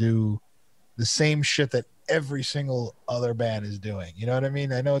embarrassed to do the same shit that every single other band is doing? You know what I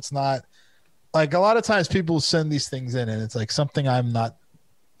mean? I know it's not like a lot of times people send these things in, and it's like something I'm not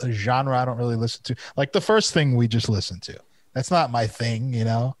a genre I don't really listen to. Like the first thing we just listened to. That's not my thing, you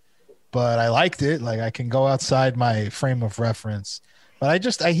know, but I liked it. Like I can go outside my frame of reference, but I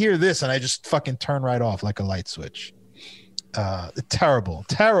hear this and I just fucking turn right off like a light switch. Terrible,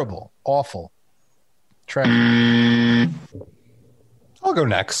 awful. Trash. I'll go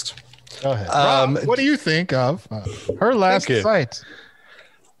next. Go ahead. Rob, what do you think of Her Last Sight?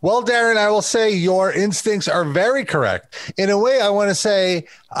 Well, Darren, I will say your instincts are very correct. In a way, I want to say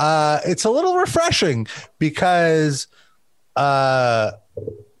it's a little refreshing because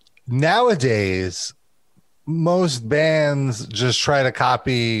nowadays most bands just try to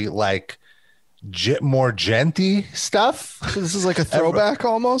copy like more genty stuff. This is like a throwback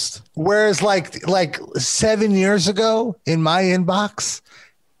almost. Whereas like 7 years ago in my inbox,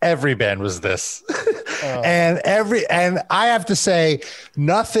 every band was this. And I have to say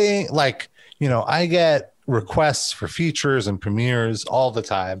nothing like, you know, I get requests for features and premieres all the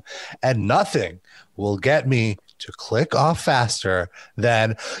time, and nothing will get me to click off faster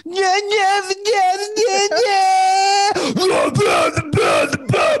than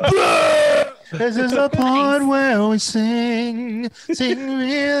This is the part where we sing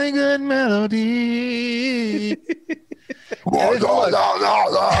really good melody. I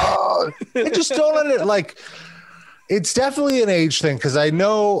just don't like. It's definitely an age thing because I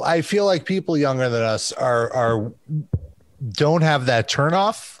feel like people younger than us are don't have that turn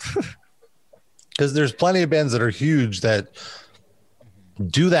off. Because there's plenty of bands that are huge that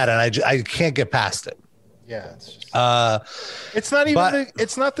do that, and I can't get past it. Yeah, it's not even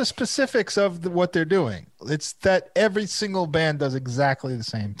it's not the specifics of what they're doing. It's that every single band does exactly the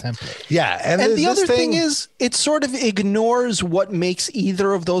same template. Yeah, and the other thing is, it sort of ignores what makes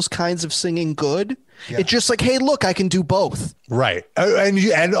either of those kinds of singing good. Yeah. It's just like, hey, look, I can do both. Right,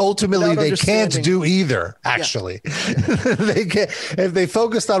 and ultimately they can't do either. Actually, they can if they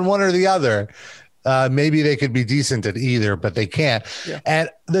focused on one or the other. Maybe they could be decent at either, but they can't. Yeah. And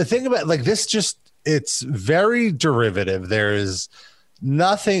the thing about like this, it's very derivative. There is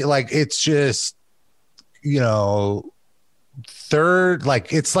nothing like it's just, you know,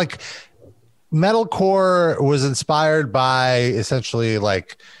 it's like metalcore was inspired by essentially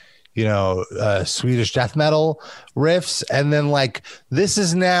like, you know, Swedish death metal riffs. And then like, this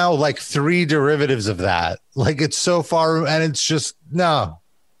is now like 3 derivatives of that. Like it's so far and it's just, no.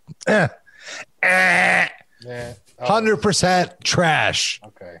 100% trash.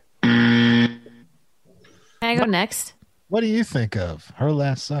 Okay. Can I go next? What do you think of Her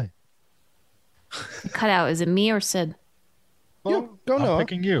Last Sight? Cut out. Is it me or Sid? Well, I'm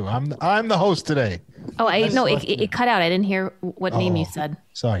picking you. I'm the host today. Oh, it cut out. I didn't hear what name you said.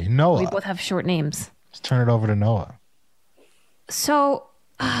 Sorry, Noah. We both have short names. Let's turn it over to Noah. So,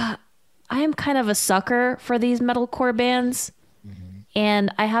 I am kind of a sucker for these metalcore bands. Mm-hmm.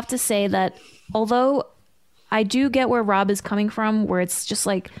 And I have to say that although I do get where Rob is coming from, where it's just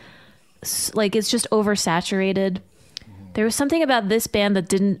like like it's just oversaturated. There was something about this band that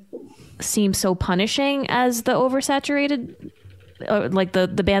didn't seem so punishing as the oversaturated, like the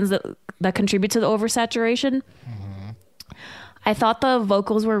bands that contribute to the oversaturation. I thought the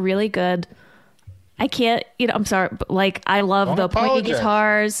vocals were really good. I can't, I'm sorry, but like I love the pointy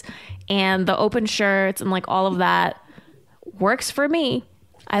guitars and the open shirts and like all of that works for me.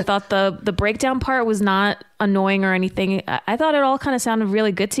 I thought the breakdown part was not annoying or anything. I thought it all kind of sounded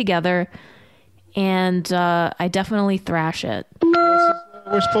really good together, and I definitely thrash it.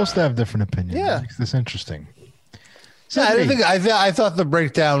 We're supposed to have different opinions. Yeah. It makes this interesting. Yeah, I didn't think. I thought the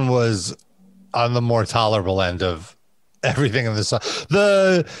breakdown was on the more tolerable end of everything in the song.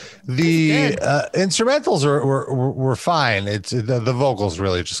 The instrumentals were fine. It's the vocals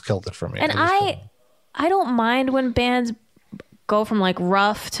really just killed it for me. And I don't mind when bands go from like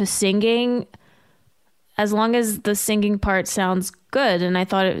rough to singing, as long as the singing part sounds good. And I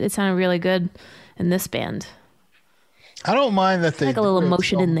thought it sounded really good in this band. I don't mind that they like a little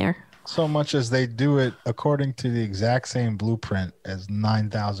emotion in there. So much as they do it according to the exact same blueprint as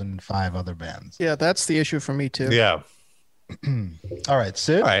 9,005 other bands. Yeah, that's the issue for me too. Yeah. All right,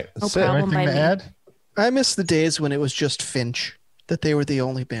 Sid. All right, No Sid. problem. Anything to add? I miss the days when it was just Finch, that they were the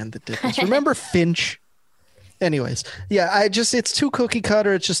only band that did this. Remember Finch? Anyways, yeah, it's too cookie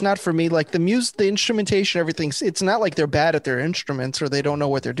cutter. It's just not for me. Like the music, the instrumentation, everything's. It's not like they're bad at their instruments or they don't know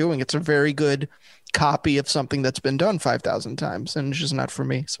what they're doing. It's a very good copy of something that's been done 5,000 times, and it's just not for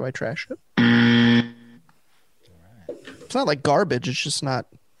me. So I trash it. It's not like garbage. It's just not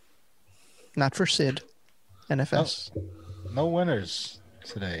for Sid. NFS. No winners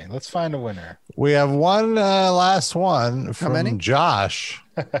today. Let's find a winner. We have one last one from many? Josh.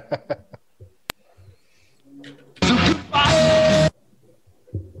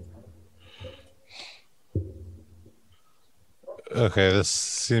 Okay, this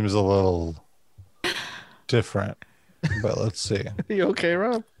seems a little different, but let's see. You okay,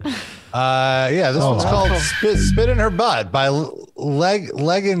 Rob? Yeah, this one's called "Spit in Her Butt" by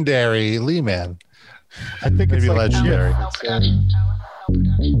legendary Lee Man. I think it's Maybe like legendary.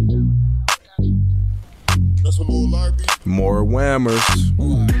 More whammers.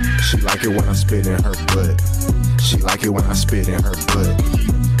 She like it when I spit in her butt. She like it when I spit in her butt.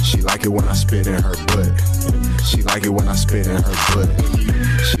 She like it when I spit in her butt. She like it when I spit in her butt.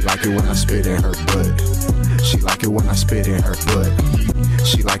 She like it when I spit in her butt. She like it when I spit in her butt.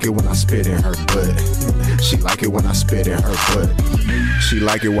 She like it when I spit in her butt. She like it when I spit in her butt. She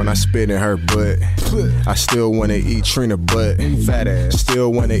like it when I spit in her butt. I still wanna eat Trina butt. Fat ass.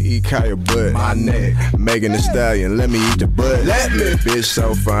 Still wanna eat Kaya butt. My neck. Megan Thee Stallion, let me eat the butt. Let me. Bitch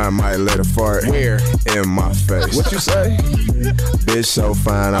so fine, might let her fart. Where? In my face. What you say? Bitch so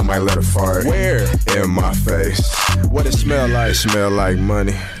fine, I might let her fart. Where? In my face. What it smell like? Smell like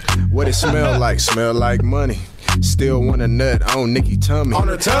money. What it smell like? Smell like money. Still want a nut on Nikki tummy. On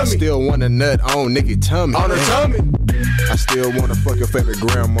her tummy. Still want a nut on Nikki tummy. On her tummy. I still wanna fuck your favorite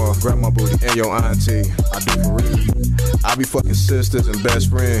grandma booty, and your auntie. I do for real. I be fucking sisters and best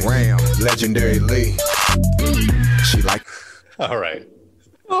friends. Ram, legendary Lee. She like. All right.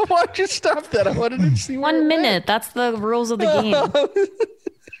 Oh, why'd you stop that? I wanted to see 1 minute. That's the rules of the game. I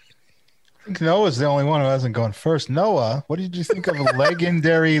think Noah's the only one who hasn't gone first. Noah, what did you think of a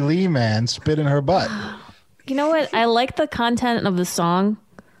legendary Lee Man spit in her butt? You know what? I like the content of the song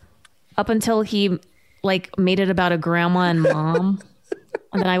up until he like made it about a grandma and mom,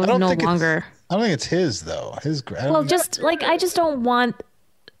 and then I was no longer. I don't think it's his though. Well, just like I just don't want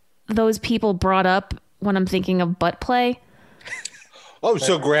those people brought up when I'm thinking of butt play. Oh,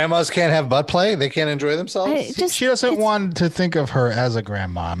 so grandmas can't have butt play? They can't enjoy themselves? She doesn't want to think of her as a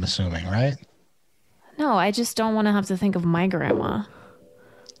grandma, I'm assuming, right? No, I just don't want to have to think of my grandma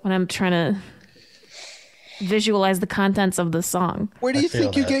when I'm trying to visualize the contents of the song. Where do you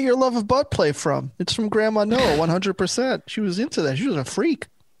think you get your love of butt play from? It's from Grandma Noah, 100%. She was into that. She was a freak.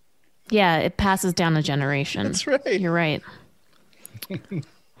 Yeah, it passes down a generation. That's right. You're right.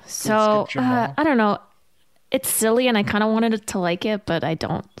 So, I don't know. It's silly and I kind of wanted it to like it, but I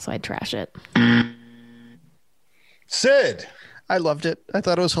don't, so I trash it. Sid. I loved it. I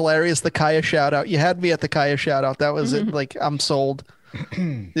thought it was hilarious. The Kaya shout out. You had me at the Kaya shout out. That was it. Like, I'm sold.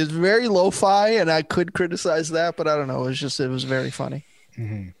 It's very lo-fi and I could criticize that, but I don't know. It was very funny.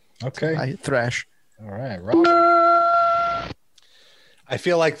 Mm-hmm. Okay. I thrash. All right. Robert. I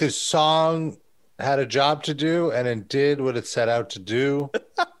feel like this song had a job to do and it did what it set out to do.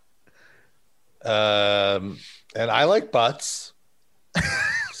 And I like butts.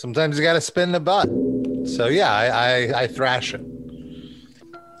 Sometimes you got to spin the butt. So yeah, I thrash it.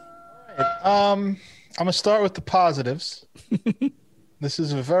 I'm gonna start with the positives. This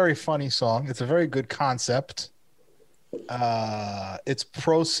is a very funny song. It's a very good concept. It's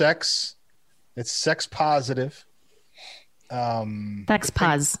pro-sex. It's sex positive. Sex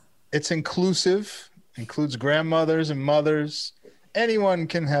pause. It's inclusive. Includes grandmothers and mothers. Anyone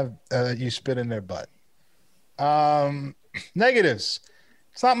can have you spit in their butt. Negatives.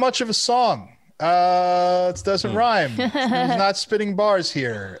 It's not much of a song. It doesn't rhyme. He's not spitting bars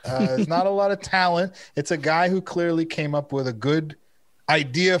here. There's not a lot of talent. It's a guy who clearly came up with a good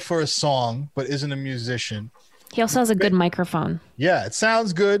idea for a song, but isn't a musician. He also has a good microphone. Yeah, it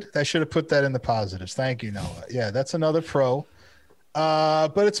sounds good. I should have put that in the positives. Thank you, Noah. Yeah, that's another pro.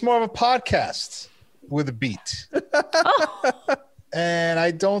 But it's more of a podcast with a beat. And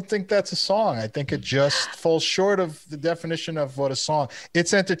I don't think that's a song. I think it just falls short of the definition of what a song.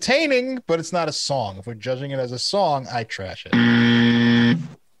 It's entertaining, but it's not a song. If we're judging it as a song, I trash it.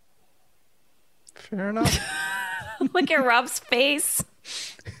 Fair enough. Look at Rob's face.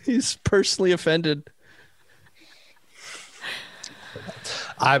 He's personally offended.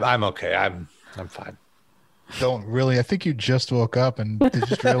 I'm okay. I'm fine. Don't really. I think you just woke up and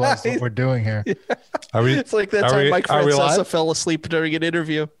just realized what we're doing here. Are we? It's like that time Mike Francesa fell asleep during an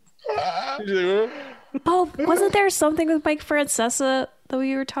interview. Oh, wasn't there something with Mike Francesa that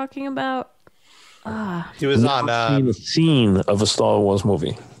we were talking about? He was on a scene of a Star Wars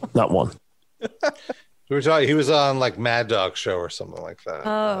movie. Not one. We were talking. He was on like Mad Dog Show or something like that.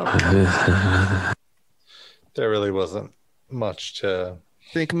 Oh, There really wasn't much to.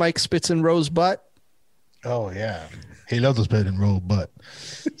 Think Mike spits in Rose's butt? Oh, yeah. He loves to spit and roll butt.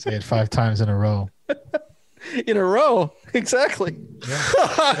 Say it 5 times in a row. In a row. Exactly.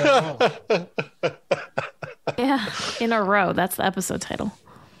 yeah, in a row. That's the episode title.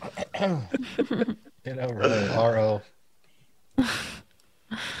 In a row. R-O.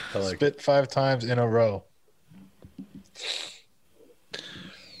 Spit 5 times in a row.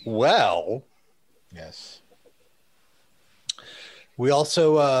 Well. Yes. We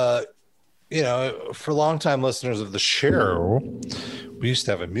also, for longtime listeners of the show, we used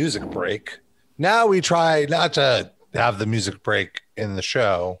to have a music break. Now we try not to have the music break in the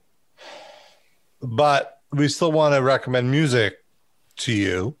show, but we still want to recommend music to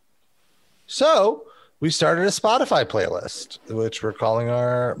you. So we started a Spotify playlist, which we're calling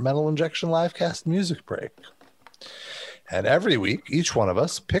our Metal Injection Livecast Music Break. And every week, each one of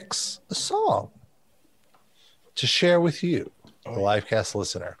us picks a song to share with you, the Livecast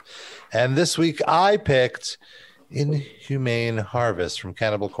listener. And this week I picked Inhumane Harvest from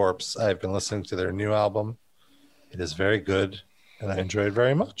Cannibal Corpse. I've been listening to their new album. It is very good, and I enjoy it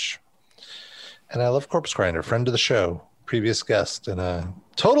very much. And I love Corpse Grinder, friend of the show, previous guest, and a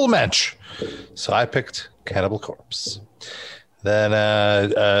total mensch. So I picked Cannibal Corpse. Then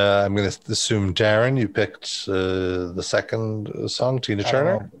I'm going to assume, Darren, you picked the second song, Tina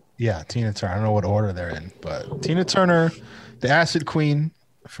Turner. Yeah, Tina Turner. I don't know what order they're in, but Tina Turner, the Acid Queen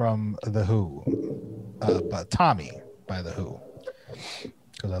from The Who, but Tommy by The Who,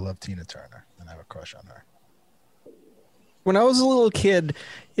 because I love Tina Turner and I have a crush on her. When I was a little kid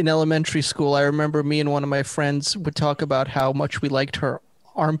in elementary school, I remember me and one of my friends would talk about how much we liked her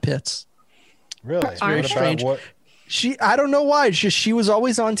armpits. Really? It's very strange. I don't know why. It's just she was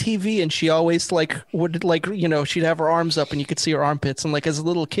always on TV and she always she'd have her arms up and you could see her armpits. And like as a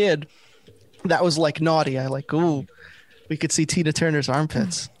little kid, that was like naughty. Ooh, we could see Tina Turner's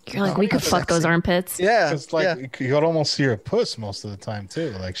armpits. You're like, we could fuck those armpits. Yeah. It's like you could almost see her puss most of the time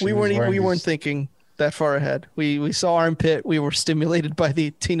too. Like we weren't thinking that far ahead. We saw armpit. We were stimulated by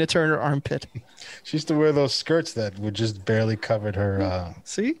the Tina Turner armpit. She used to wear those skirts that would just barely covered her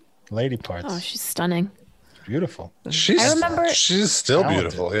lady parts. Oh, she's stunning. Beautiful. She's still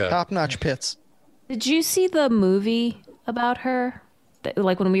beautiful. Yeah. Top-notch pits. Did you see the movie about her?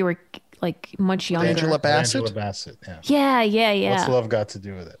 Like when we were like much younger. Angela Bassett. Angela Bassett. Yeah. Yeah. What's Love Got to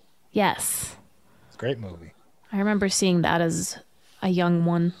Do with It? Yes. It's a great movie. I remember seeing that as a young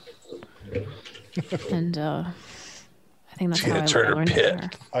one. And I think that's how I learned her.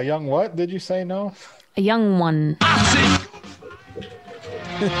 A young what? Did you say no? A young one.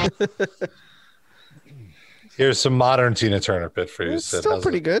 Here's some modern Tina Turner pit for you. It's still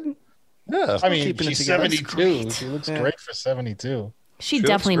pretty good. Yeah. I mean, she's 72. She looks great for 72. She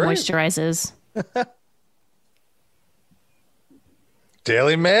definitely moisturizes.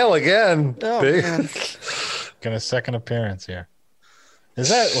 Daily Mail again. Oh, Big. man. Got a second appearance here. Is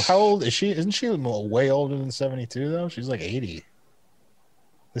that how old is she? Isn't she way older than 72 though? She's like 80.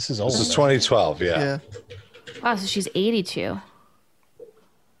 This is old. This is 2012. Yeah. Wow, so she's 82.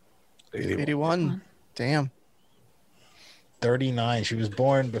 81. Damn. 39. She was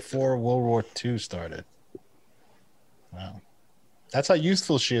born before World War II started. Wow. That's how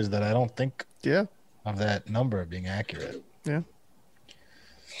youthful she is that I don't think Yeah. of that number being accurate. Yeah.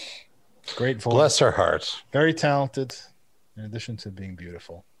 Great voice. Bless her heart. Very talented, in addition to being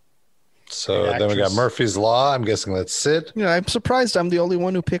beautiful. So Great then we got actress. Murphy's Law. I'm guessing that's Sid. Yeah, I'm surprised I'm the only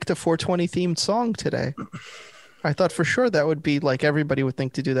one who picked a 420 themed song today. I thought for sure that would be like everybody would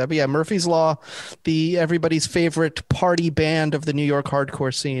think to do that. But yeah, Murphy's Law, everybody's favorite party band of the New York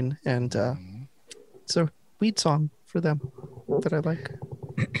hardcore scene. And it's a weed song for them that I like.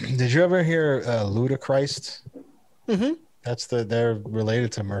 Did you ever hear Ludachrist? Mm-hmm. They're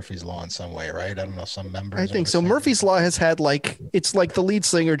related to Murphy's Law in some way, right? I don't know, some members. I think so. Murphy's Law has had it's like the lead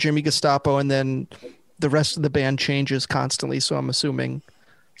singer, Jimmy Gestapo, and then the rest of the band changes constantly. So I'm assuming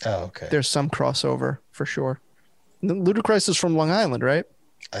there's some crossover for sure. Ludachrist is from Long Island, right?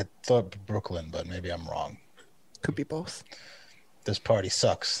 I thought Brooklyn, but maybe I'm wrong. Could be both. This Party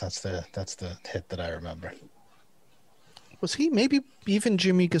Sucks. That's the hit that I remember. Was he? Maybe even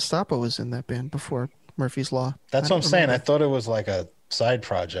Jimmy Gestapo was in that band before Murphy's Law. That's what I'm saying. I thought it was like a side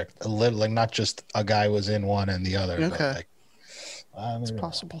project, a little, like not just a guy was in one and the other. Okay, but it's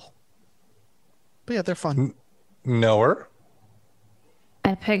possible. But yeah, they're fun. Knower.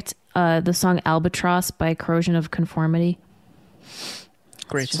 I picked the song Albatross by Corrosion of Conformity.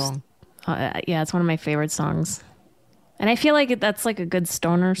 Great song. Yeah, it's one of my favorite songs. And I feel like that's like a good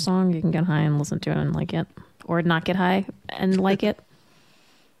stoner song. You can get high and listen to it and like it. Or not get high and like it.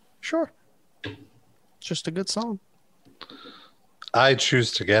 Sure. It's just a good song. I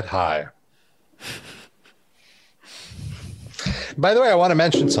choose to get high. By the way, I want to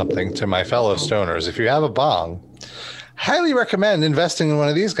mention something to my fellow stoners. If you have a bong, highly recommend investing in one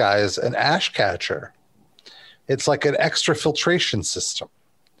of these guys, an ash catcher. It's like an extra filtration system.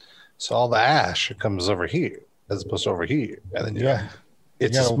 So all the ash, it comes over here as opposed to over here. And then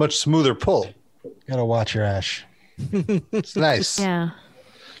it's a much smoother pull. You gotta watch your ash. It's nice. Yeah.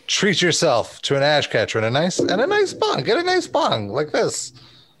 Treat yourself to an ash catcher and a nice bong. Get a nice bong like this.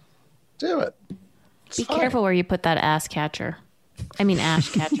 Do it. Be careful where you put that ash catcher.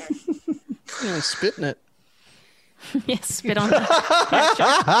 Spit in it. Yeah, spit on it.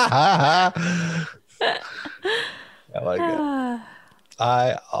 I like it.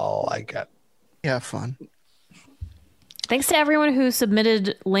 I like it. Yeah, fun. Thanks to everyone who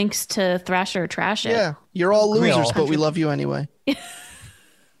submitted links to Thrasher Trash It. Yeah, you're all losers, but we love you anyway. That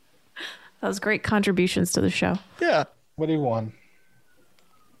was great contributions to the show. Yeah. What do you want?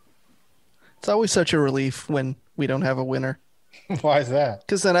 It's always such a relief when we don't have a winner. Why is that?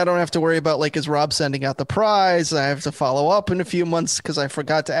 Because then I don't have to worry about is Rob sending out the prize? I have to follow up in a few months because I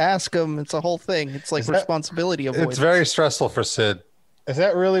forgot to ask him. It's a whole thing. It's like responsibility avoidance. It's very stressful for Sid. Is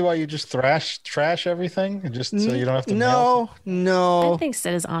that really why you just trash everything? Just so you don't have to No. I think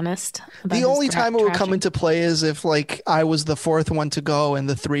Sid is honest. The only time it would come into play is if I was the fourth one to go and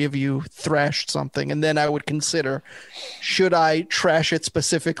the three of you thrashed something, and then I would consider, should I trash it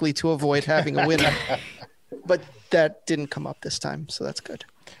specifically to avoid having a winner? But that didn't come up this time, so that's good.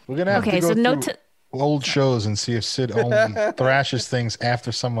 We're gonna have to go through old shows and see if Sid only thrashes things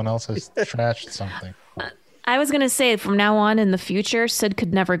after someone else has trashed something. I was going to say, from now on in the future, Sid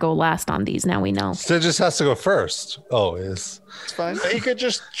could never go last on these. Now we know. Sid just has to go first. Always. It's fine. He could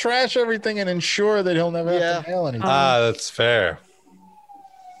just trash everything and ensure that he'll never have to nail anything. That's fair.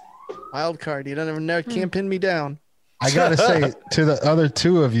 Wild card. You don't ever know. Can't pin me down. I gotta say to the other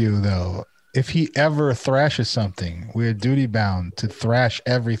two of you though, if he ever thrashes something, we're duty bound to thrash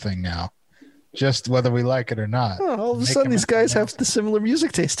everything now, just whether we like it or not. Oh, all of a sudden, these guys have the similar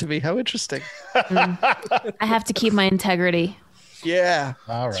music taste to me. How interesting. I have to keep my integrity. Yeah.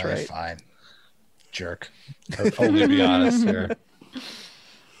 All that's right, fine. Jerk. Only be honest here.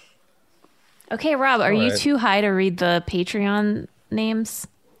 Okay, Rob, are you too high to read the Patreon names?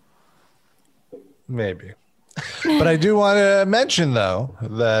 Maybe. But I do want to mention, though,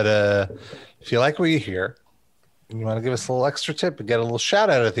 that if you like what you hear, and you want to give us a little extra tip and get a little shout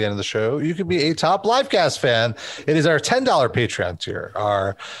out at the end of the show, you could be a top Livecast fan. It is our $10 Patreon tier.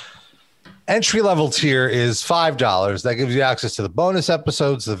 Our entry level tier is $5. That gives you access to the bonus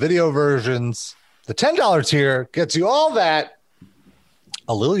episodes, the video versions. The $10 tier gets you all that,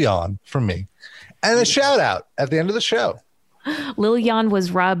 a little yawn from me, and a shout out at the end of the show. Lil Jan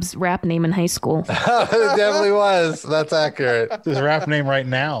was Rob's rap name in high school. It definitely was. That's accurate. His rap name right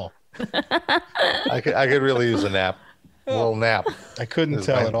now. I could really use a nap. A little nap. I couldn't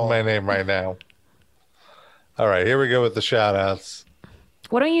tell at all. My name right now. All right, here we go with the shout outs.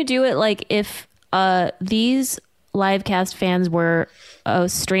 Why don't you do it if these Livecast fans were a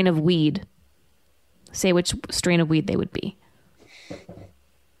strain of weed? Say which strain of weed they would be.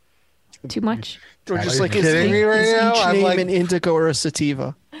 Too much? Or just you like kidding me right is now? each I'm name like- an indica or a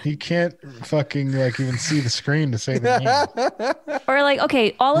sativa? He can't fucking like even see the screen to say the name. Or like,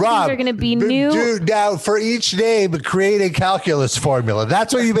 okay, all of Rob, these are going to be but new. Dude, now for each name, create a calculus formula.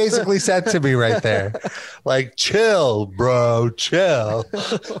 That's what you basically said to me right there. Like, chill, bro, chill.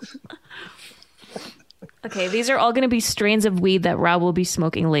 Okay, these are all going to be strains of weed that Rob will be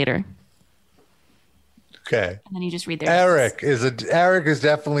smoking later. Okay. And then you just read their Eric is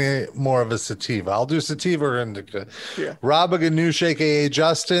definitely more of a sativa. I'll do sativa or indica. Yeah. Rabba Ganoush, aka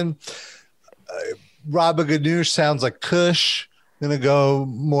Justin. Rabba Ganoush sounds like Kush. Gonna go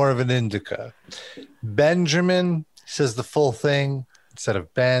more of an indica. Benjamin says the full thing instead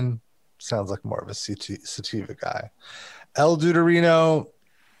of Ben. Sounds like more of a sativa guy. El Deuterino,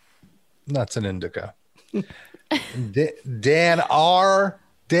 that's an indica. Dan R.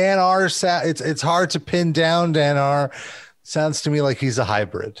 It's hard to pin down Dan R. Sounds to me like he's a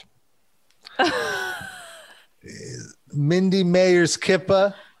hybrid. Mindy Mayer's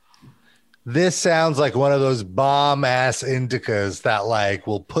Kippa. This sounds like one of those bomb ass indicas that like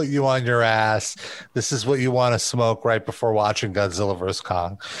will put you on your ass. This is what you want to smoke right before watching Godzilla vs.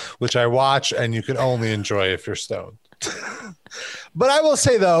 Kong, which I watch and you can only enjoy if you're stoned. But I will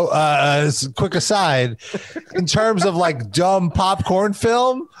say though, as a quick aside, in terms of like dumb popcorn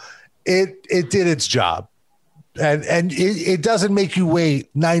film, it did its job. And it doesn't make you wait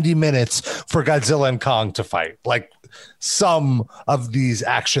 90 minutes for Godzilla and Kong to fight like some of these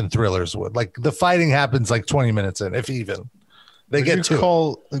action thrillers would. Like the fighting happens like 20 minutes in, if even. They get to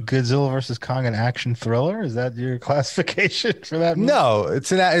call Godzilla versus Kong an action thriller? Is that your classification for that movie? No, it's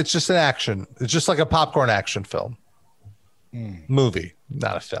just an action. It's just like a popcorn action film. Movie,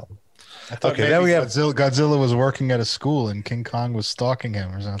 not a film. I thought Okay, then we have Godzilla was working at a school and King Kong was stalking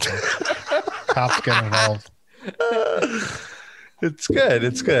him or something. Cops get involved. It's good.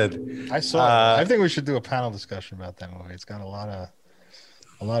 It's good. I saw. I think we should do a panel discussion about that movie. It's got a lot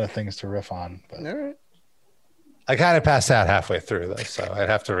of things to riff on. But All right. I kind of passed out halfway through though, so I'd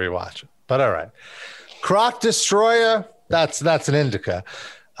have to rewatch it. But all right, Croc Destroyer. That's an indica.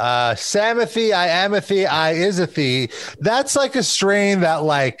 Samathy, Iamathy, Isathy. That's like a strain that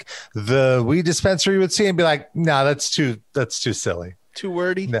like the weed dispensary would see and be like, no, that's too silly. Too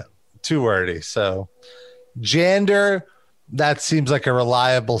wordy. No, too wordy. So Jander, that seems like a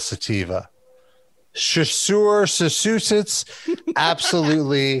reliable sativa. Shasur Sasusits,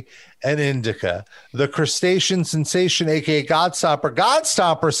 absolutely an indica. The Crustacean Sensation, aka Godstomper.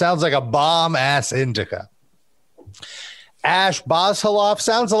 Godstomper sounds like a bomb ass indica. Ash Bozhaloff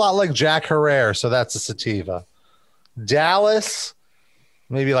sounds a lot like Jack Herrera, so that's a sativa. Dallas,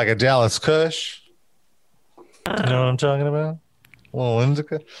 maybe like a Dallas Kush. You know what I'm talking about? A little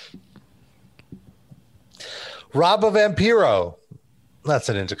indica. Rob of Vampiro, that's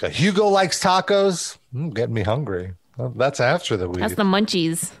an indica. Hugo likes tacos. Getting me hungry. Well, that's after the weed. That's the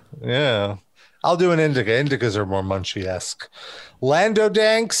munchies. Yeah. I'll do an indica. Indicas are more munchy-esque. Lando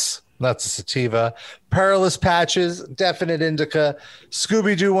Danks, that's a sativa. Perilous Patches, definite indica.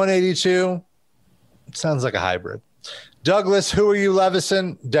 Scooby-Doo 182, sounds like a hybrid. Douglas, Who Are You,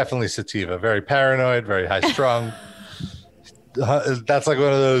 Levison, definitely sativa. Very paranoid, very high-strung. That's like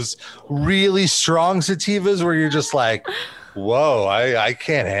one of those really strong sativas where you're just like, whoa, I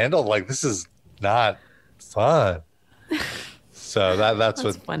can't handle, like, this is not fun. So that's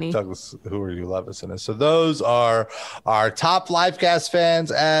what funny. Douglas, Who Are You, Levison is. So those are our top Livecast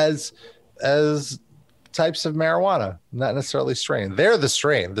fans as types of marijuana, not necessarily strain. They're the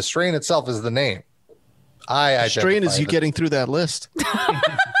strain. The strain itself is the name. The strain is you getting through that list.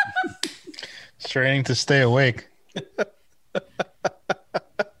 Straining to stay awake.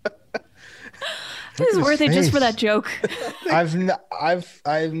 This is worth it just for that joke.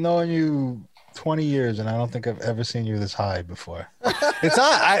 I've known you 20 years and I don't think I've ever seen you this high before. It's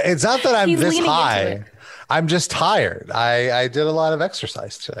not that I'm He's this leaning into high. it. I'm just tired. I did a lot of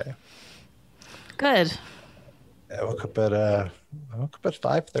exercise today. Good. I woke up at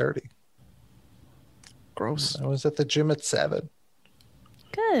 5:30. Gross. I was at the gym at 7.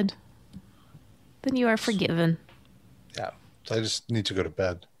 Good. Then you are forgiven. Yeah. So I just need to go to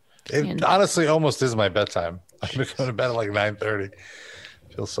bed. It honestly almost is my bedtime. I'm going to go to bed at like 9:30.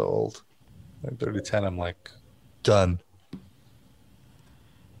 I feel so old. 9:30, 10, I'm like, done.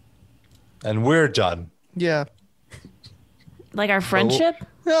 And we're done. Yeah. Like our friendship?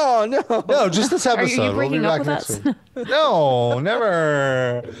 No. No, just this Are episode. you breaking up with us? No,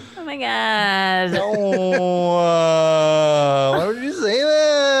 never. Oh my god. No. Why would you say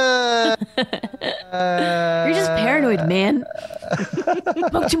that? You're just paranoid, man.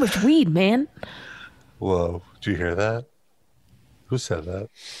 Smoke too much weed, man. Whoa. Did you hear that? Who said that?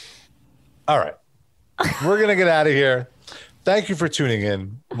 All right. We're going to get out of here. Thank you for tuning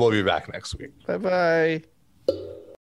in. We'll be back next week. Bye-bye.